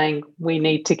really saying we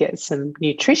need to get some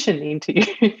nutrition into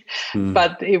you.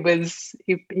 But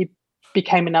it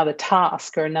became another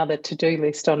task or another to-do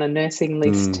list on a nursing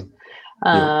list,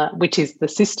 which is the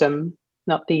system,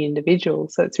 not the individual.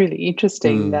 So it's really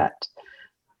interesting that,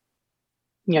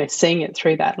 seeing it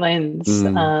through that lens.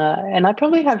 And I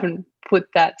probably haven't put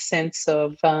that sense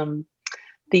of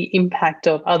the impact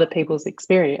of other people's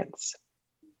experience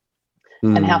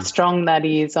and how strong that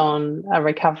is on a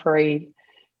recovery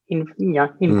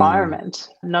environment.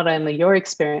 Not only your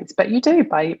experience, but you do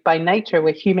by nature.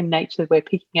 We're human nature. We're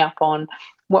picking up on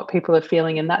what people are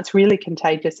feeling, and that's really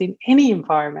contagious in any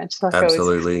environment. Like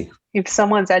absolutely. If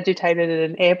someone's agitated at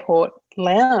an airport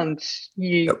lounge,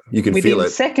 you can within feel it.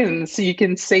 Seconds you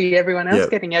can see everyone else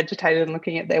getting agitated and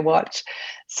looking at their watch.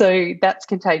 So that's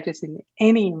contagious in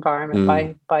any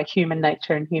environment by human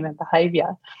nature and human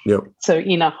behaviour. So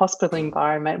in a hospital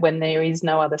environment, when there is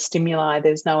no other stimuli,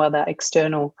 there's no other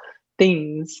external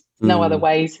things, no other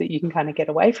ways that you can kind of get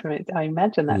away from it, I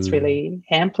imagine that's really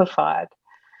amplified.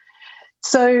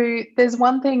 So there's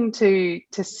one thing to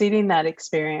sit in that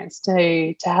experience,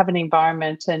 to have an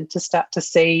environment and to start to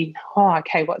see,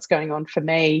 okay, what's going on for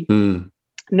me?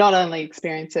 Not only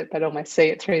experience it, but almost see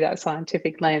it through that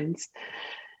scientific lens.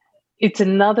 It's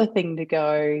another thing to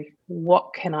go,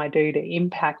 what can I do to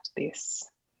impact this?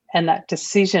 And that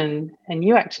decision, and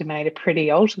you actually made a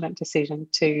pretty ultimate decision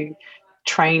to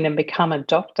train and become a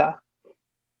doctor.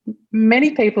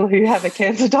 Many people who have a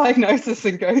cancer diagnosis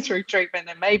and go through treatment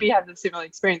and maybe have a similar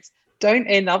experience don't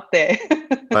end up there.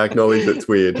 I acknowledge it's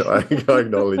weird. I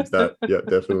acknowledge that. Yeah,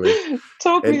 definitely.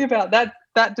 Talk me about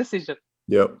that decision.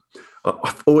 Yep.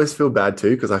 I always feel bad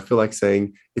too, because I feel like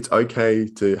saying it's okay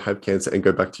to have cancer and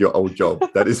go back to your old job.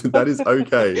 That is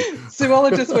okay.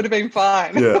 Zoologists would have been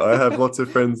fine. Yeah, I have lots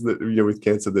of friends that with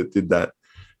cancer that did that.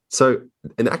 So,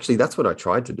 and actually that's what I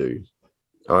tried to do.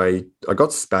 I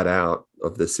got spat out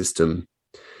of the system,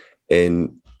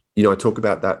 and I talk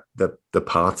about that the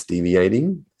paths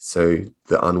deviating, so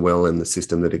the unwell and the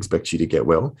system that expects you to get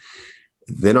well.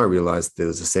 Then I realized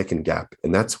there's a second gap,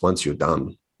 and that's once you're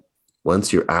done,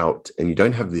 once you're out, and you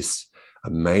don't have this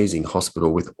amazing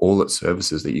hospital with all its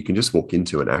services that you can just walk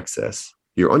into and access.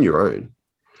 You're on your own.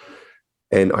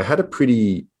 And I had a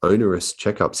pretty onerous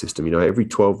checkup system. Every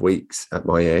 12 weeks at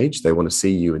my age, they want to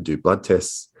see you and do blood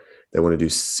tests. They want to do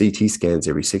CT scans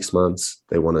every 6 months.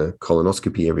 They want a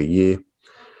colonoscopy every year.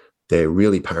 They're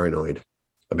really paranoid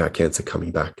about cancer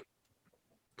coming back.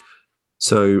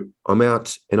 So I'm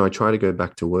out and I try to go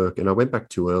back to work, and I went back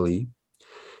too early.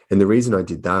 And the reason I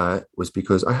did that was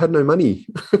because I had no money.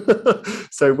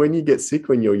 So when you get sick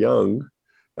when you're young,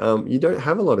 you don't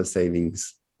have a lot of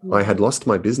savings. I had lost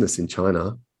my business in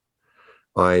China.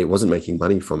 I wasn't making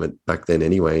money from it back then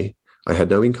anyway. I had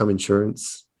no income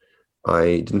insurance.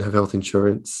 I didn't have health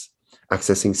insurance.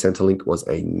 Accessing Centrelink was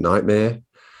a nightmare.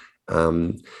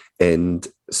 And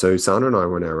so Sana and I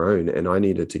were on our own, and I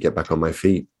needed to get back on my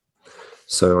feet.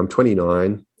 So I'm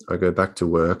 29. I go back to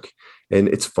work, and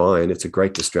it's fine. It's a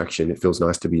great distraction. It feels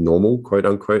nice to be normal, quote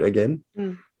unquote, again.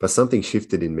 But something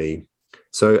shifted in me.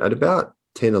 So at about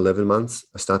 10, 11 months,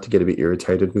 I start to get a bit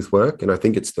irritated with work, and I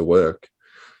think it's the work.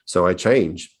 So I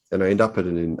change, and I end up at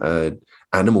an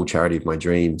animal charity of my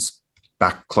dreams,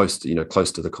 back close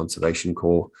to the conservation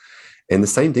core. And the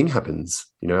same thing happens,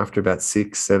 after about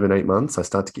 6, 7, 8 months, I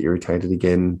start to get irritated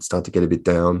again, start to get a bit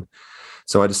down.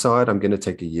 So I decide I'm going to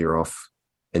take a year off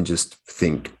and just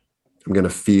think. I'm going to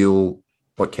feel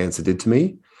what cancer did to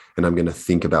me, and I'm going to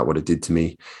think about what it did to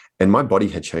me. And my body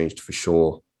had changed for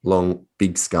sure. Long,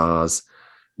 big scars.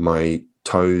 My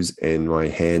toes and my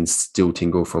hands still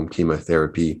tingle from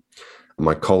chemotherapy.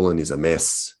 My colon is a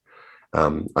mess.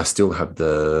 I still have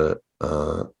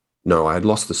I had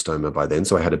lost the stoma by then,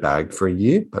 so I had a bag for a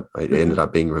year, but it ended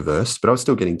up being reversed. But I was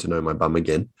still getting to know my bum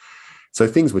again. So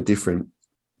things were different,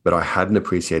 but I hadn't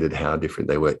appreciated how different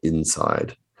they were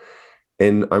inside.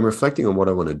 And I'm reflecting on what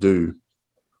I want to do.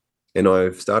 And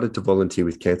I've started to volunteer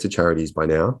with cancer charities by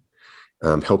now,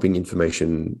 helping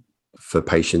information for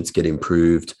patients get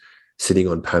improved, sitting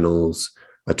on panels.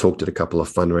 I talked at a couple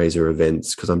of fundraiser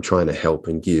events because I'm trying to help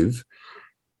and give.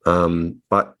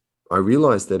 But I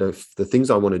realized that if the things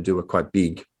I want to do are quite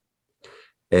big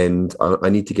and I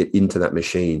need to get into that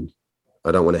machine,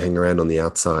 I don't want to hang around on the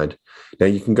outside. Now,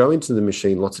 you can go into the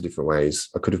machine lots of different ways.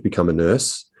 I could have become a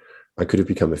nurse. I could have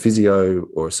become a physio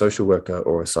or a social worker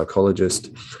or a psychologist.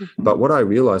 But what I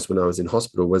realized when I was in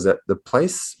hospital was that the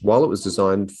place, while it was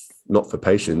designed not for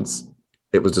patients,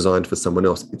 it was designed for someone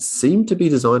else. It seemed to be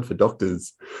designed for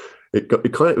doctors. It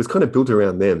was kind of built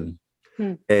around them.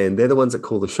 And they're the ones that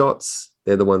call the shots.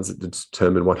 They're the ones that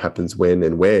determine what happens when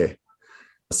and where.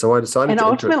 So I decided and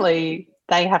ultimately,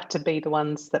 they have to be the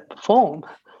ones that perform.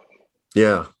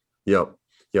 Yeah. Yep.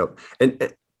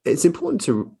 And it's important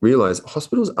to realize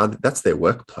hospitals that's their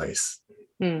workplace,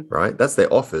 right? That's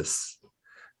their office.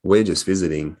 We're just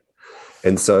visiting.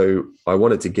 And so I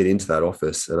wanted to get into that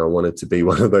office and I wanted to be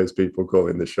one of those people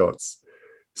calling the shots.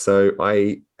 So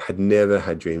I had never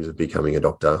had dreams of becoming a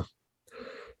doctor.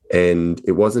 And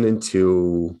it wasn't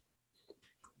until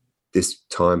this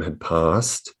time had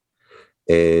passed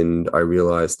and I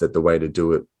realized that the way to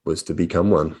do it was to become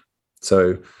one.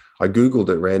 So I Googled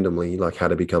it randomly, like how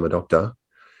to become a doctor.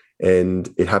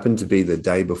 And it happened to be the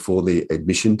day before the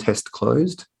admission test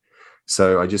closed.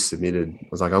 So I just submitted. I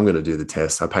was like, I'm going to do the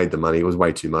test. I paid the money. It was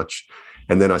way too much.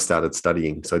 And then I started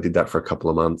studying. So I did that for a couple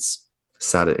of months,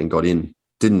 sat it and got in.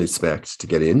 Didn't expect to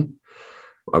get in.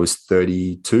 I was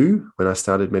 32 when I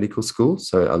started medical school,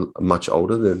 so I'm much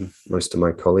older than most of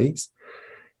my colleagues.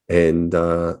 And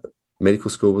medical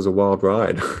school was a wild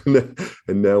ride.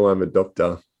 And now I'm a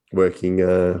doctor working,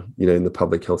 in the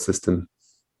public health system.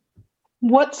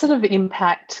 What sort of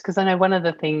impact, because I know one of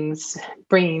the things,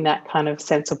 bringing that kind of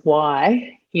sense of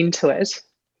why into it,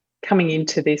 coming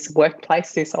into this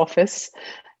workplace, this office,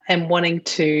 and wanting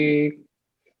to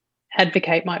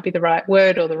advocate might be the right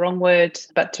word or the wrong word,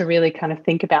 but to really kind of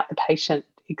think about the patient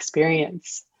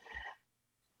experience.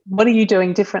 What are you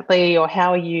doing differently, or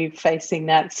how are you facing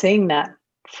that, seeing that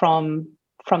from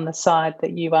the side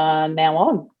that you are now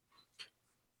on?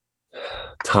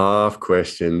 Tough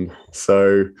question.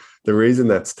 So the reason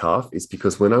that's tough is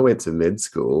because when I went to med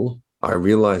school, I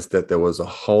realized that there was a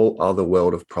whole other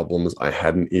world of problems I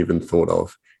hadn't even thought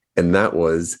of. And that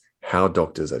was how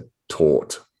doctors are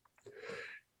taught.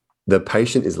 The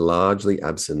patient is largely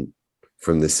absent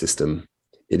from this system.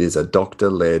 It is a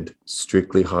doctor-led,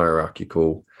 strictly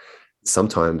hierarchical,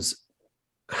 sometimes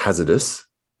hazardous,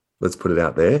 let's put it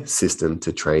out there, system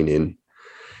to train in.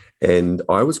 And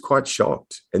I was quite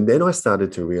shocked. And then I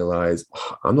started to realize,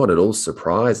 I'm not at all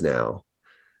surprised now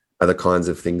at the kinds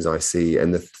of things I see.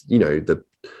 And the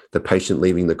patient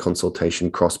leaving the consultation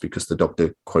cross because the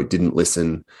doctor, quote, didn't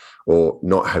listen, or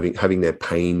not having their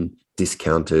pain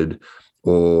discounted,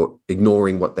 or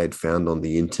ignoring what they'd found on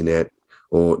the internet,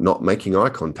 or not making eye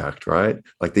contact, right?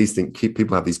 Like these things,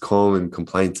 people have these common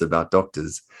complaints about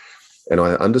doctors. And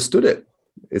I understood it.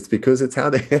 It's because it's how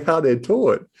they're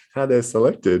taught, how they're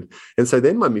selected. And so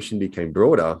then my mission became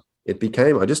broader. It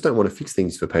became, I just don't want to fix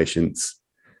things for patients,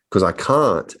 because I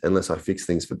can't unless I fix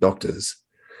things for doctors,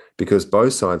 because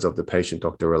both sides of the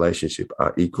patient-doctor relationship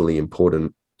are equally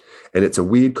important. And it's a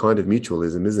weird kind of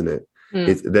mutualism, isn't it?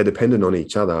 They're dependent on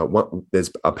each other.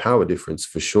 There's a power difference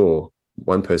for sure.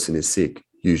 One person is sick,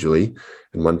 usually,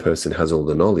 and one person has all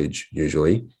the knowledge,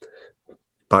 usually.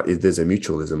 But there's a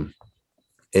mutualism.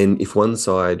 And if one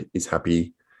side is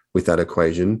happy with that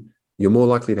equation, you're more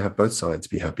likely to have both sides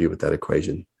be happy with that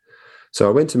equation. So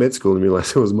I went to med school and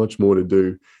realized there was much more to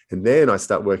do. And then I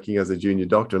start working as a junior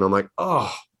doctor and I'm like,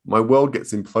 my world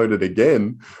gets imploded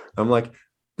again. I'm like,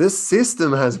 this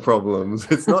system has problems.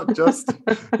 It's not just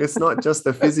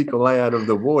the physical layout of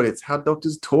the ward. It's how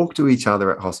doctors talk to each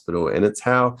other at hospital, and it's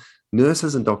how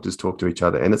nurses and doctors talk to each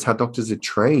other, and it's how doctors are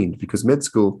trained, because med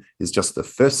school is just the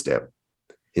first step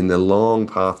in the long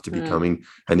path to becoming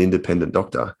an independent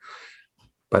doctor.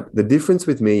 But the difference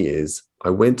with me is I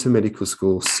went to medical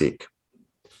school sick.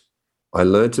 I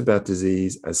learned about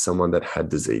disease as someone that had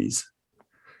disease.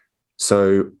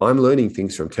 So I'm learning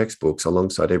things from textbooks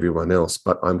alongside everyone else,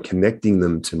 but I'm connecting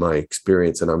them to my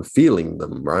experience and I'm feeling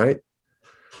them, right?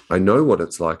 I know what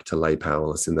it's like to lay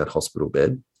powerless in that hospital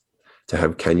bed, to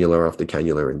have cannula after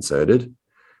cannula inserted,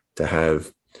 to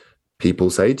have people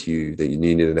say to you that you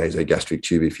need a nasogastric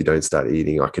tube if you don't start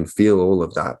eating. I can feel all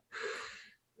of that.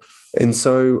 And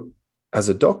so as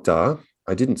a doctor,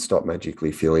 I didn't stop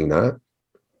magically feeling that.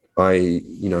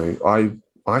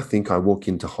 I think I walk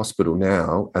into hospital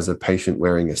now as a patient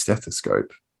wearing a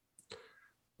stethoscope.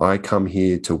 I come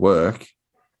here to work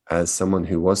as someone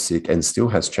who was sick and still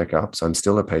has checkups. I'm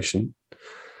still a patient.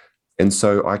 And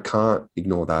so I can't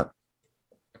ignore that.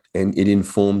 And it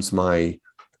informs my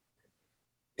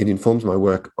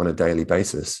work on a daily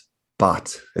basis.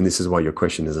 But, and this is why your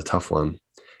question is a tough one,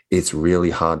 it's really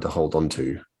hard to hold on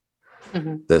to.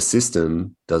 Mm-hmm. The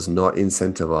system does not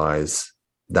incentivize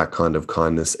that kind of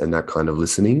kindness and that kind of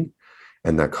listening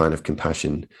and that kind of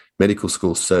compassion. Medical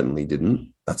school certainly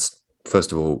didn't. That's,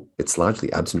 first of all, it's largely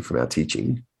absent from our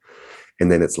teaching. And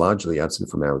then it's largely absent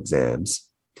from our exams.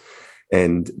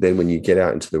 And then when you get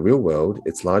out into the real world,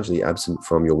 it's largely absent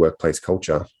from your workplace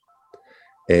culture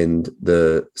and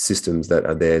the systems that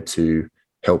are there to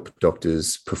help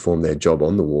doctors perform their job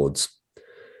on the wards.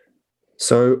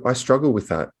 So I struggle with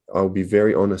that. I'll be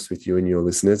very honest with you and your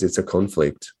listeners. It's a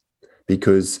conflict,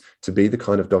 because to be the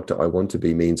kind of doctor I want to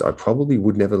be means I probably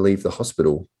would never leave the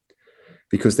hospital,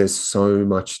 because there's so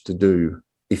much to do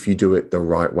if you do it the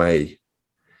right way.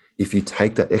 If you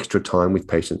take that extra time with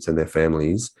patients and their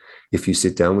families, if you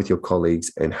sit down with your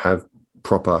colleagues and have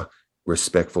proper,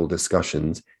 respectful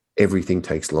discussions, everything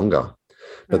takes longer.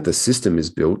 But the system is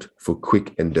built for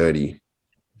quick and dirty.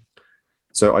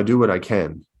 So I do what I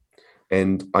can.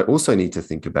 And I also need to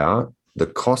think about the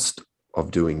cost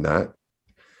of doing that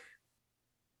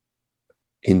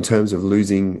in terms of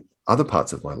losing other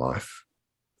parts of my life.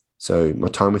 So my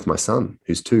time with my son,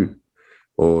 who's 2,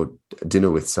 or dinner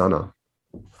with Sana.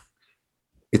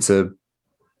 It's a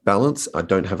balance. I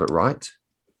don't have it right.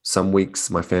 Some weeks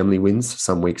my family wins,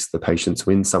 some weeks the patients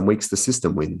win, some weeks the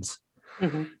system wins.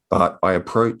 Mm-hmm. But I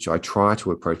try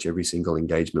to approach every single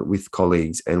engagement with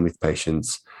colleagues and with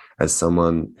patients as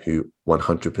someone who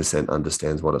 100%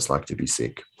 understands what it's like to be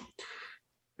sick.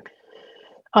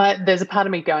 There's a part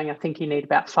of me going, I think you need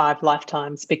about 5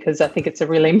 lifetimes, because I think it's a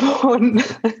really important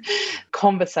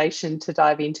conversation to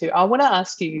dive into. I want to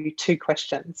ask you 2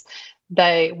 questions.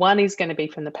 One is going to be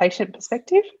from the patient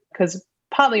perspective, because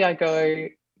partly I go,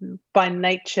 by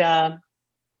nature,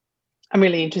 I'm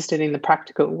really interested in the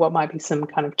practical, what might be some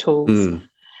kind of tools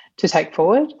to take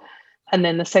forward. And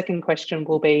then the second question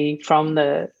will be from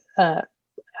the,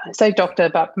 say doctor,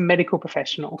 but medical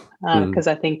professional, because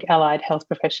I think allied health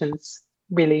professions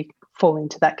really fall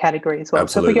into that category as well.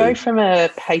 Absolutely. So if we go from a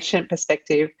patient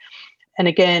perspective, and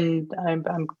again,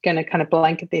 I'm going to kind of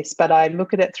blanket this, but I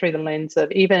look at it through the lens of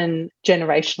even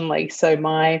generationally. So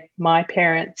my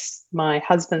parents, my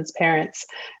husband's parents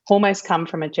almost come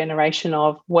from a generation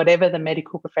of whatever the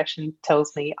medical profession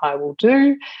tells me I will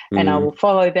do, and I will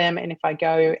follow them. And if I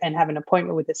go and have an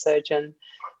appointment with a surgeon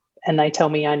and they tell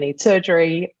me I need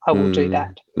surgery, I will do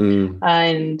that.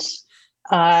 And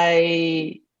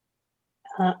I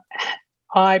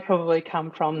probably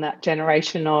come from that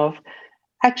generation of,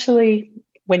 actually,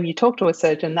 when you talk to a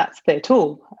surgeon, that's their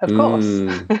tool, of course.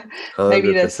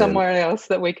 Maybe there's somewhere else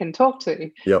that we can talk to.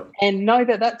 Yep. And know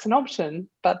that that's an option,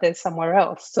 but there's somewhere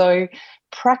else. So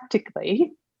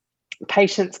practically,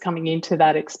 patients coming into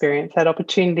that experience, that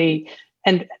opportunity,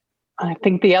 and I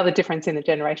think the other difference in the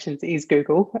generations is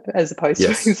Google as opposed to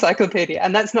encyclopedia.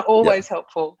 And that's not always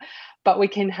helpful, but we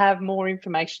can have more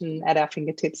information at our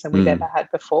fingertips than we've ever had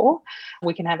before.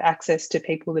 We can have access to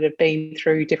people that have been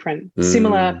through different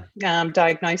similar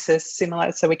diagnosis,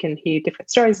 so we can hear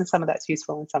different stories, and some of that's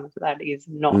useful and some of that is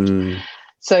not.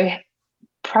 So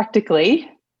practically,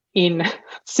 in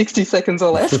 60 seconds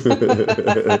or less, or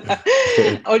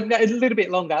a little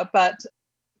bit longer, but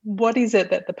what is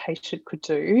it that the patient could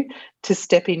do to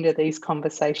step into these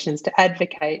conversations, to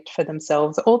advocate for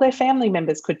themselves, or their family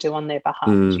members could do on their behalf,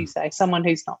 as you say, someone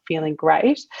who's not feeling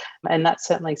great? And that's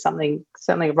certainly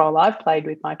a role I've played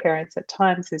with my parents at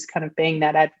times, is kind of being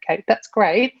that advocate. That's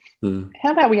great.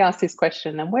 How about we ask this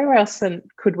question, and where else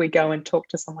could we go and talk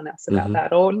to someone else about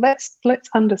that? Or let's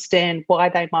understand why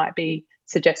they might be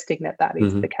suggesting that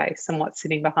is the case and what's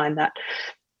sitting behind that.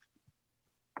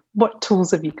 What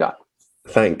tools have you got?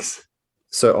 Thanks.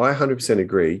 So I 100%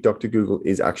 agree. Dr. Google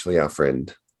is actually our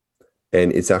friend,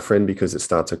 and it's our friend because it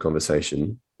starts a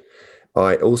conversation.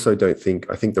 I also I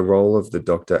think the role of the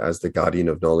doctor as the guardian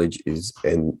of knowledge is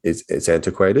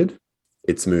antiquated.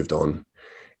 It's moved on.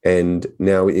 And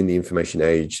now in the information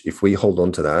age, if we hold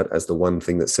on to that as the one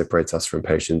thing that separates us from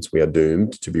patients, we are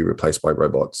doomed to be replaced by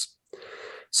robots.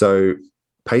 So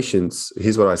patients,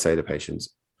 here's what I say to patients: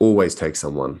 always take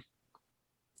someone,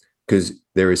 because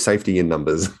there is safety in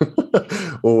numbers.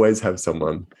 Always have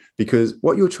someone, because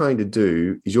what you're trying to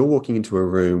do is you're walking into a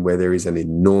room where there is an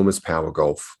enormous power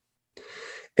gulf,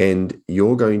 and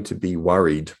you're going to be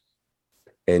worried,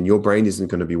 and your brain isn't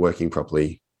going to be working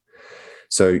properly.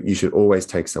 So you should always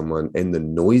take someone, and the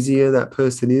noisier that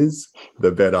person is,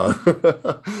 the better,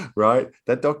 right?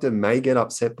 That doctor may get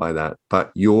upset by that,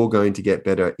 but you're going to get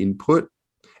better input,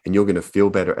 and you're going to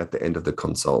feel better at the end of the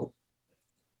consult.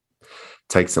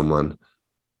 Take someone.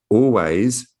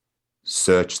 Always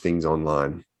search things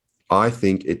online. I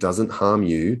think it doesn't harm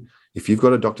you. If you've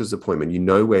got a doctor's appointment, you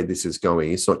know where this is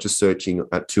going. It's not just searching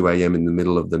at 2 a.m. in the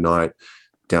middle of the night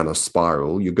down a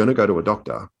spiral. You're going to go to a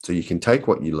doctor. So you can take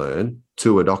what you learn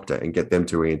to a doctor and get them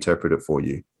to reinterpret it for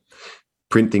you.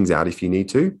 Print things out if you need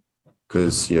to,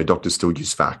 because doctors still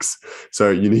use fax.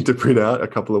 So you need to print out a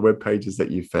couple of web pages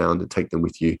that you found and take them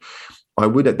with you. I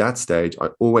would, at that stage, I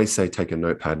always say take a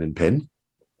notepad and pen.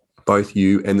 Both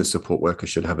you and the support worker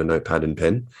should have a notepad and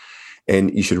pen.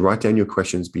 And you should write down your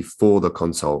questions before the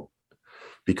consult,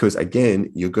 because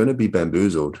again, you're going to be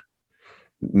bamboozled.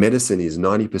 Medicine is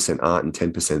 90% art and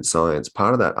 10% science.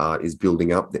 Part of that art is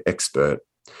building up the expert.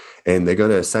 And they're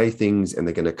going to say things, and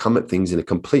they're going to come at things in a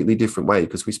completely different way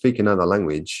because we speak another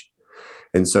language.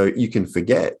 And so you can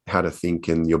forget how to think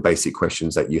in your basic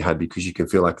questions that you had because you can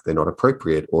feel like they're not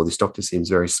appropriate, or this doctor seems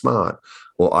very smart,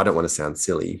 or I don't want to sound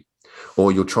silly.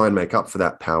 Or you'll try and make up for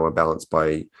that power balance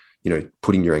by,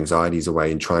 putting your anxieties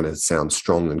away and trying to sound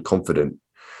strong and confident.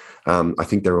 I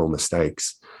think they're all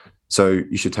mistakes. So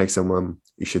you should take someone,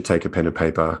 you should take a pen and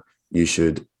paper, you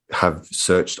should have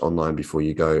searched online before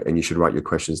you go, and you should write your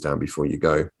questions down before you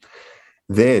go.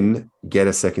 Then get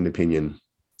a second opinion.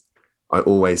 I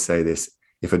always say this: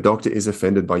 if a doctor is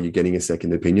offended by you getting a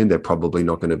second opinion, they're probably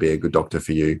not going to be a good doctor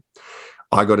for you.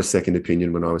 I got a second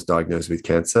opinion when I was diagnosed with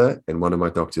cancer, and one of my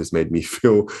doctors made me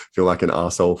feel like an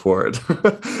arsehole for it.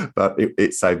 But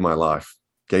it saved my life.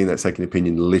 Getting that second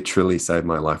opinion literally saved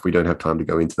my life. We don't have time to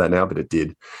go into that now, but it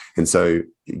did. And so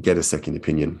get a second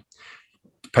opinion.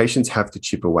 Patients have to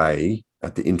chip away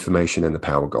at the information and the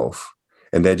power gulf.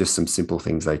 And they're just some simple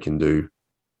things they can do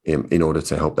in order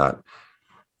to help that.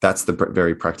 That's the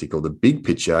very practical. The big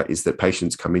picture is that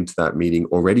patients come into that meeting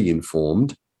already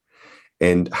informed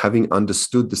and having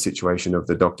understood the situation of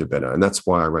the doctor better. And that's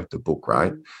why I wrote the book,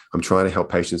 right? I'm trying to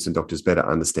help patients and doctors better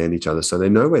understand each other so they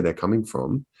know where they're coming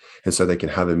from, and so they can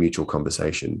have a mutual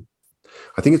conversation.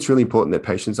 I think it's really important that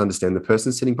patients understand the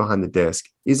person sitting behind the desk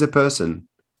is a person.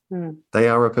 They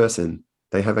are a person.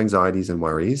 They have anxieties and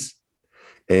worries,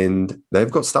 and they've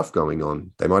got stuff going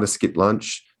on. They might have skipped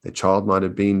lunch. Their child might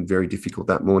have been very difficult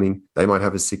that morning. They might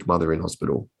have a sick mother in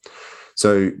hospital.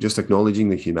 So just acknowledging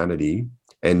the humanity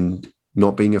and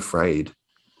not being afraid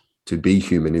to be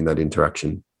human in that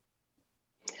interaction.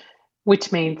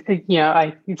 Which means,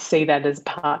 I see that as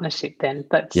partnership then.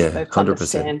 Let's 100%.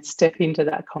 understand, step into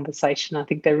that conversation. I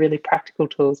think they're really practical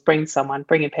tools. Bring someone,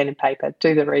 bring a pen and paper,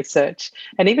 do the research,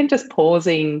 and even just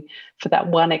pausing for that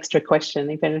one extra question,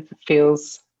 even if it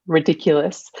feels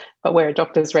ridiculous, but where a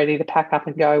doctor's ready to pack up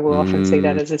and go, we'll often see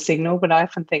that as a signal. But I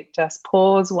often think just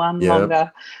pause one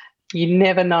longer. You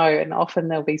never know, and often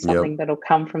there'll be something that'll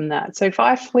come from that. So if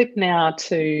I flip now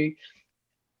to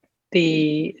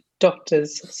the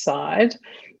doctor's side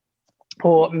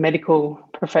or medical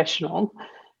professional,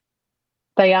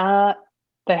 they have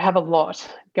a lot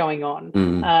going on.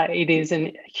 It is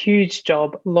a huge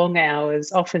job, long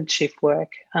hours, often shift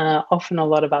work, often a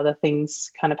lot of other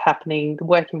things kind of happening. The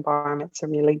work environments are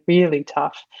really, really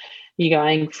tough. You're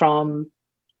going from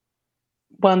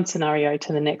one scenario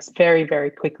to the next very,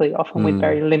 very quickly, often with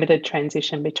very limited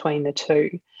transition between the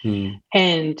two.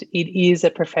 And it is a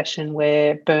profession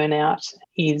where burnout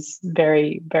is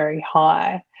very, very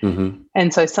high.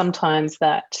 And so sometimes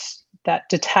that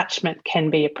detachment can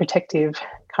be a protective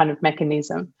kind of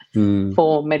mechanism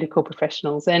for medical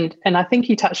professionals. And I think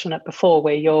you touched on it before,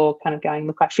 where you're kind of going,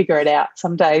 look, I figure it out.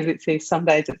 Some days it's this, some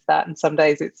days it's that, and some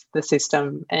days it's the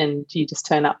system, and you just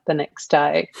turn up the next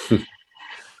day.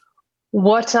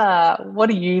 What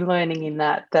are you learning in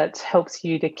that helps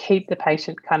you to keep the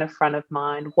patient kind of front of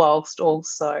mind whilst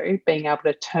also being able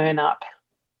to turn up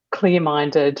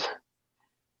clear-minded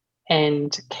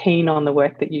and keen on the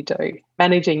work that you do,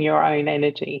 managing your own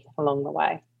energy along the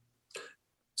way?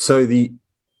 So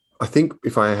I think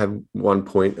if I have one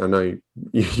point, I know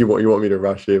you want me to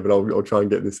rush here, but I'll try and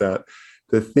get this out.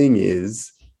 The thing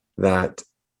is that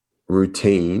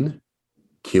routine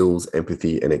kills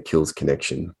empathy and it kills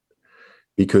connection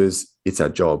because it's our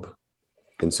job.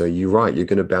 And so you're right, you're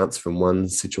going to bounce from one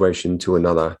situation to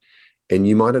another. And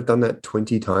you might have done that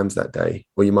 20 times that day,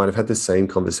 or you might have had the same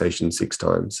conversation 6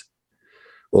 times,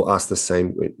 or we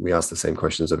ask the same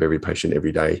questions of every patient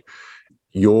every day.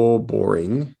 Your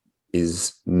boring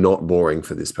is not boring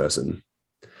for this person.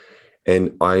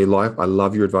 And I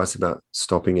love your advice about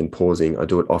stopping and pausing. I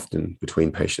do it often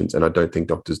between patients, and I don't think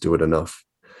doctors do it enough.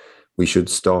 We should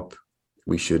stop,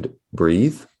 we should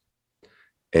breathe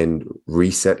and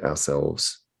reset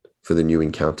ourselves for the new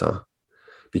encounter,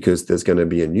 because there's going to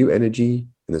be a new energy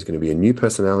and there's going to be a new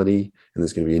personality and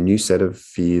there's going to be a new set of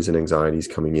fears and anxieties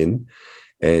coming in,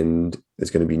 and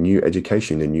there's going to be new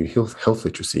education and new health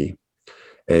literacy.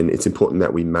 And it's important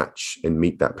that we match and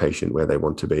meet that patient where they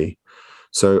want to be.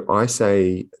 So I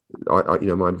say,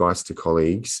 my advice to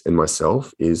colleagues and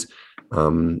myself is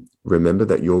remember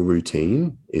that your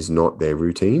routine is not their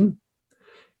routine,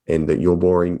 and that your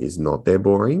boring is not their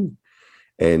boring.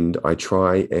 And I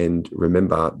try and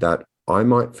remember that I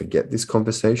might forget this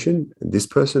conversation, and this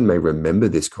person may remember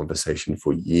this conversation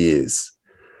for years.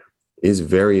 It is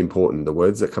very important. The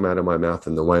words that come out of my mouth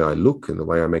and the way I look and the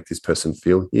way I make this person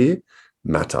feel here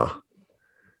matter.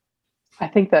 I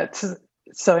think that's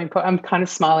so important. I'm kind of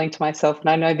smiling to myself, and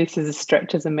I know this is a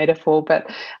stretch as a metaphor, but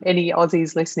any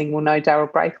Aussies listening will know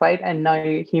Daryl Braithwaite and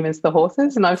know him as the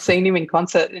Horses. And I've seen him in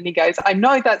concert, and he goes, I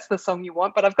know that's the song you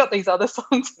want, but I've got these other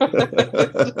songs.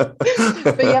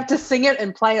 But you have to sing it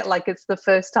and play it like it's the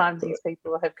first time these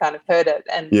people have kind of heard it.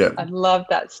 And I love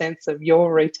that sense of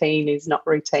your routine is not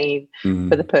routine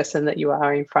for the person that you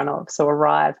are in front of. So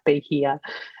arrive, be here,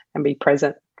 and be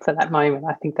present for that moment.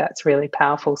 I think that's really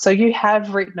powerful. So you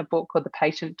have written a book called The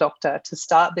Patient Doctor to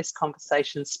start this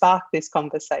conversation, spark this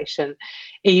conversation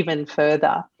even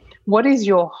further. What is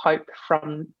your hope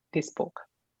from this book?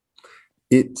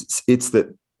 It's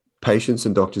that patients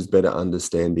and doctors better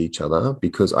understand each other,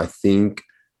 because I think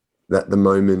that the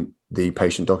moment the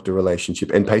patient-doctor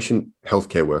relationship and patient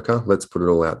healthcare worker, let's put it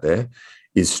all out there,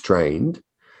 is strained,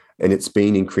 and it's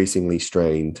been increasingly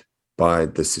strained by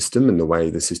the system and the way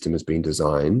the system has been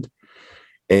designed.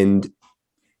 And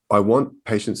I want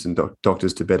patients and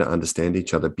doctors to better understand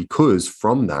each other, because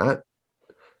from that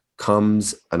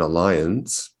comes an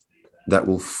alliance that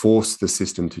will force the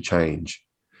system to change.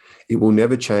 It will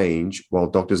never change while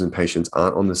doctors and patients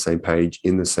aren't on the same page,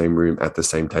 in the same room, at the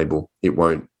same table. It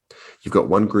won't. You've got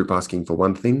one group asking for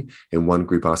one thing and one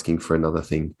group asking for another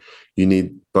thing. You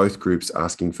need both groups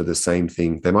asking for the same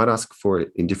thing. They might ask for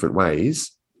it in different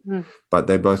ways, but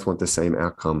they both want the same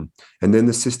outcome. And then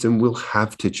the system will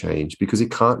have to change, because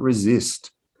it can't resist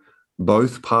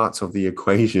both parts of the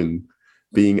equation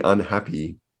being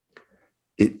unhappy.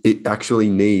 It actually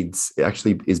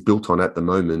is built on, at the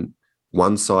moment,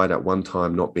 one side at one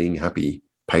time not being happy,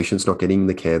 patients not getting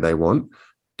the care they want,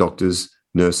 doctors,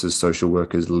 nurses, social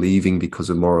workers leaving because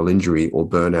of moral injury or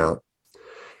burnout.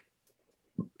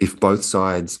 If both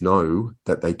sides know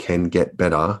that they can get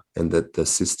better and that the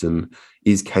system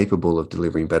is capable of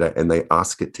delivering better, and they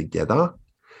ask it together,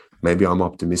 maybe I'm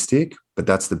optimistic, but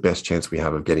that's the best chance we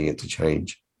have of getting it to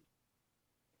change.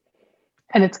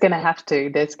 And it's going to have to.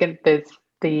 There's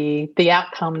the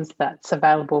outcomes that's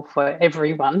available for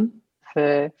everyone,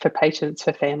 for patients,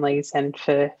 for families, and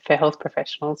for health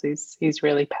professionals is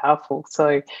really powerful.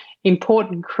 So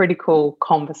important, critical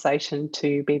conversation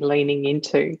to be leaning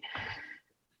into.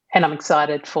 And I'm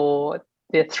excited for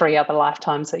the 3 other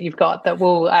lifetimes that you've got that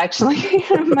will actually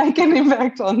make an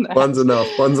impact on that. One's enough.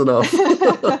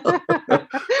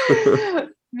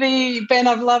 Ben,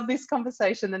 I've loved this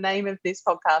conversation. The name of this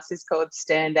podcast is called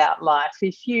Standout Life.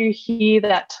 If you hear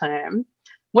that term,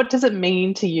 what does it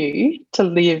mean to you to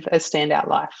live a standout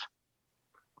life?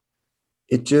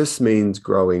 It just means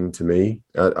growing to me.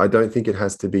 I don't think it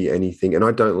has to be anything. And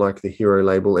I don't like the hero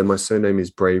label, and my surname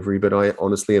is Bravery, but I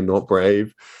honestly am not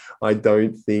brave. I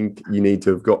don't think you need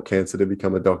to have got cancer to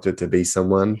become a doctor to be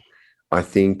someone. I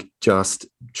think just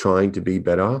trying to be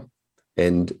better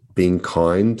and being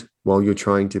kind while you're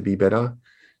trying to be better,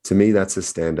 to me, that's a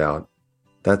standout.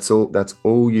 That's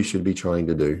all you should be trying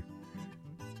to do.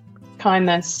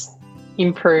 Kindness,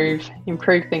 improve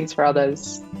things for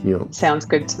others. Yep. Sounds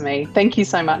good to me. Thank you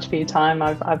so much for your time.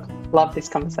 I've loved this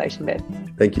conversation,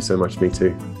 Ben. Thank you so much. Me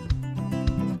too.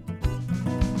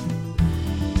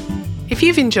 If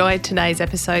you've enjoyed today's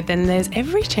episode, then there's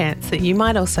every chance that you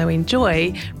might also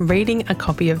enjoy reading a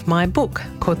copy of my book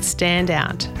called Stand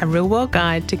Out, a real-world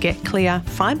guide to get clear,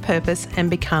 find purpose and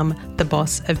become the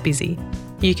boss of busy.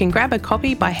 You can grab a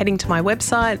copy by heading to my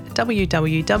website,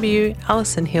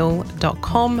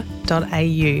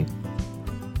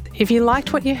 www.alisonhill.com.au. If you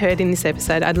liked what you heard in this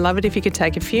episode, I'd love it if you could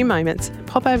take a few moments,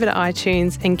 pop over to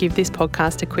iTunes and give this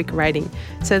podcast a quick rating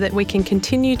so that we can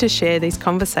continue to share these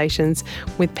conversations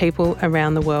with people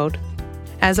around the world.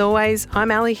 As always, I'm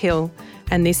Ali Hill,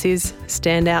 and this is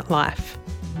Standout Life.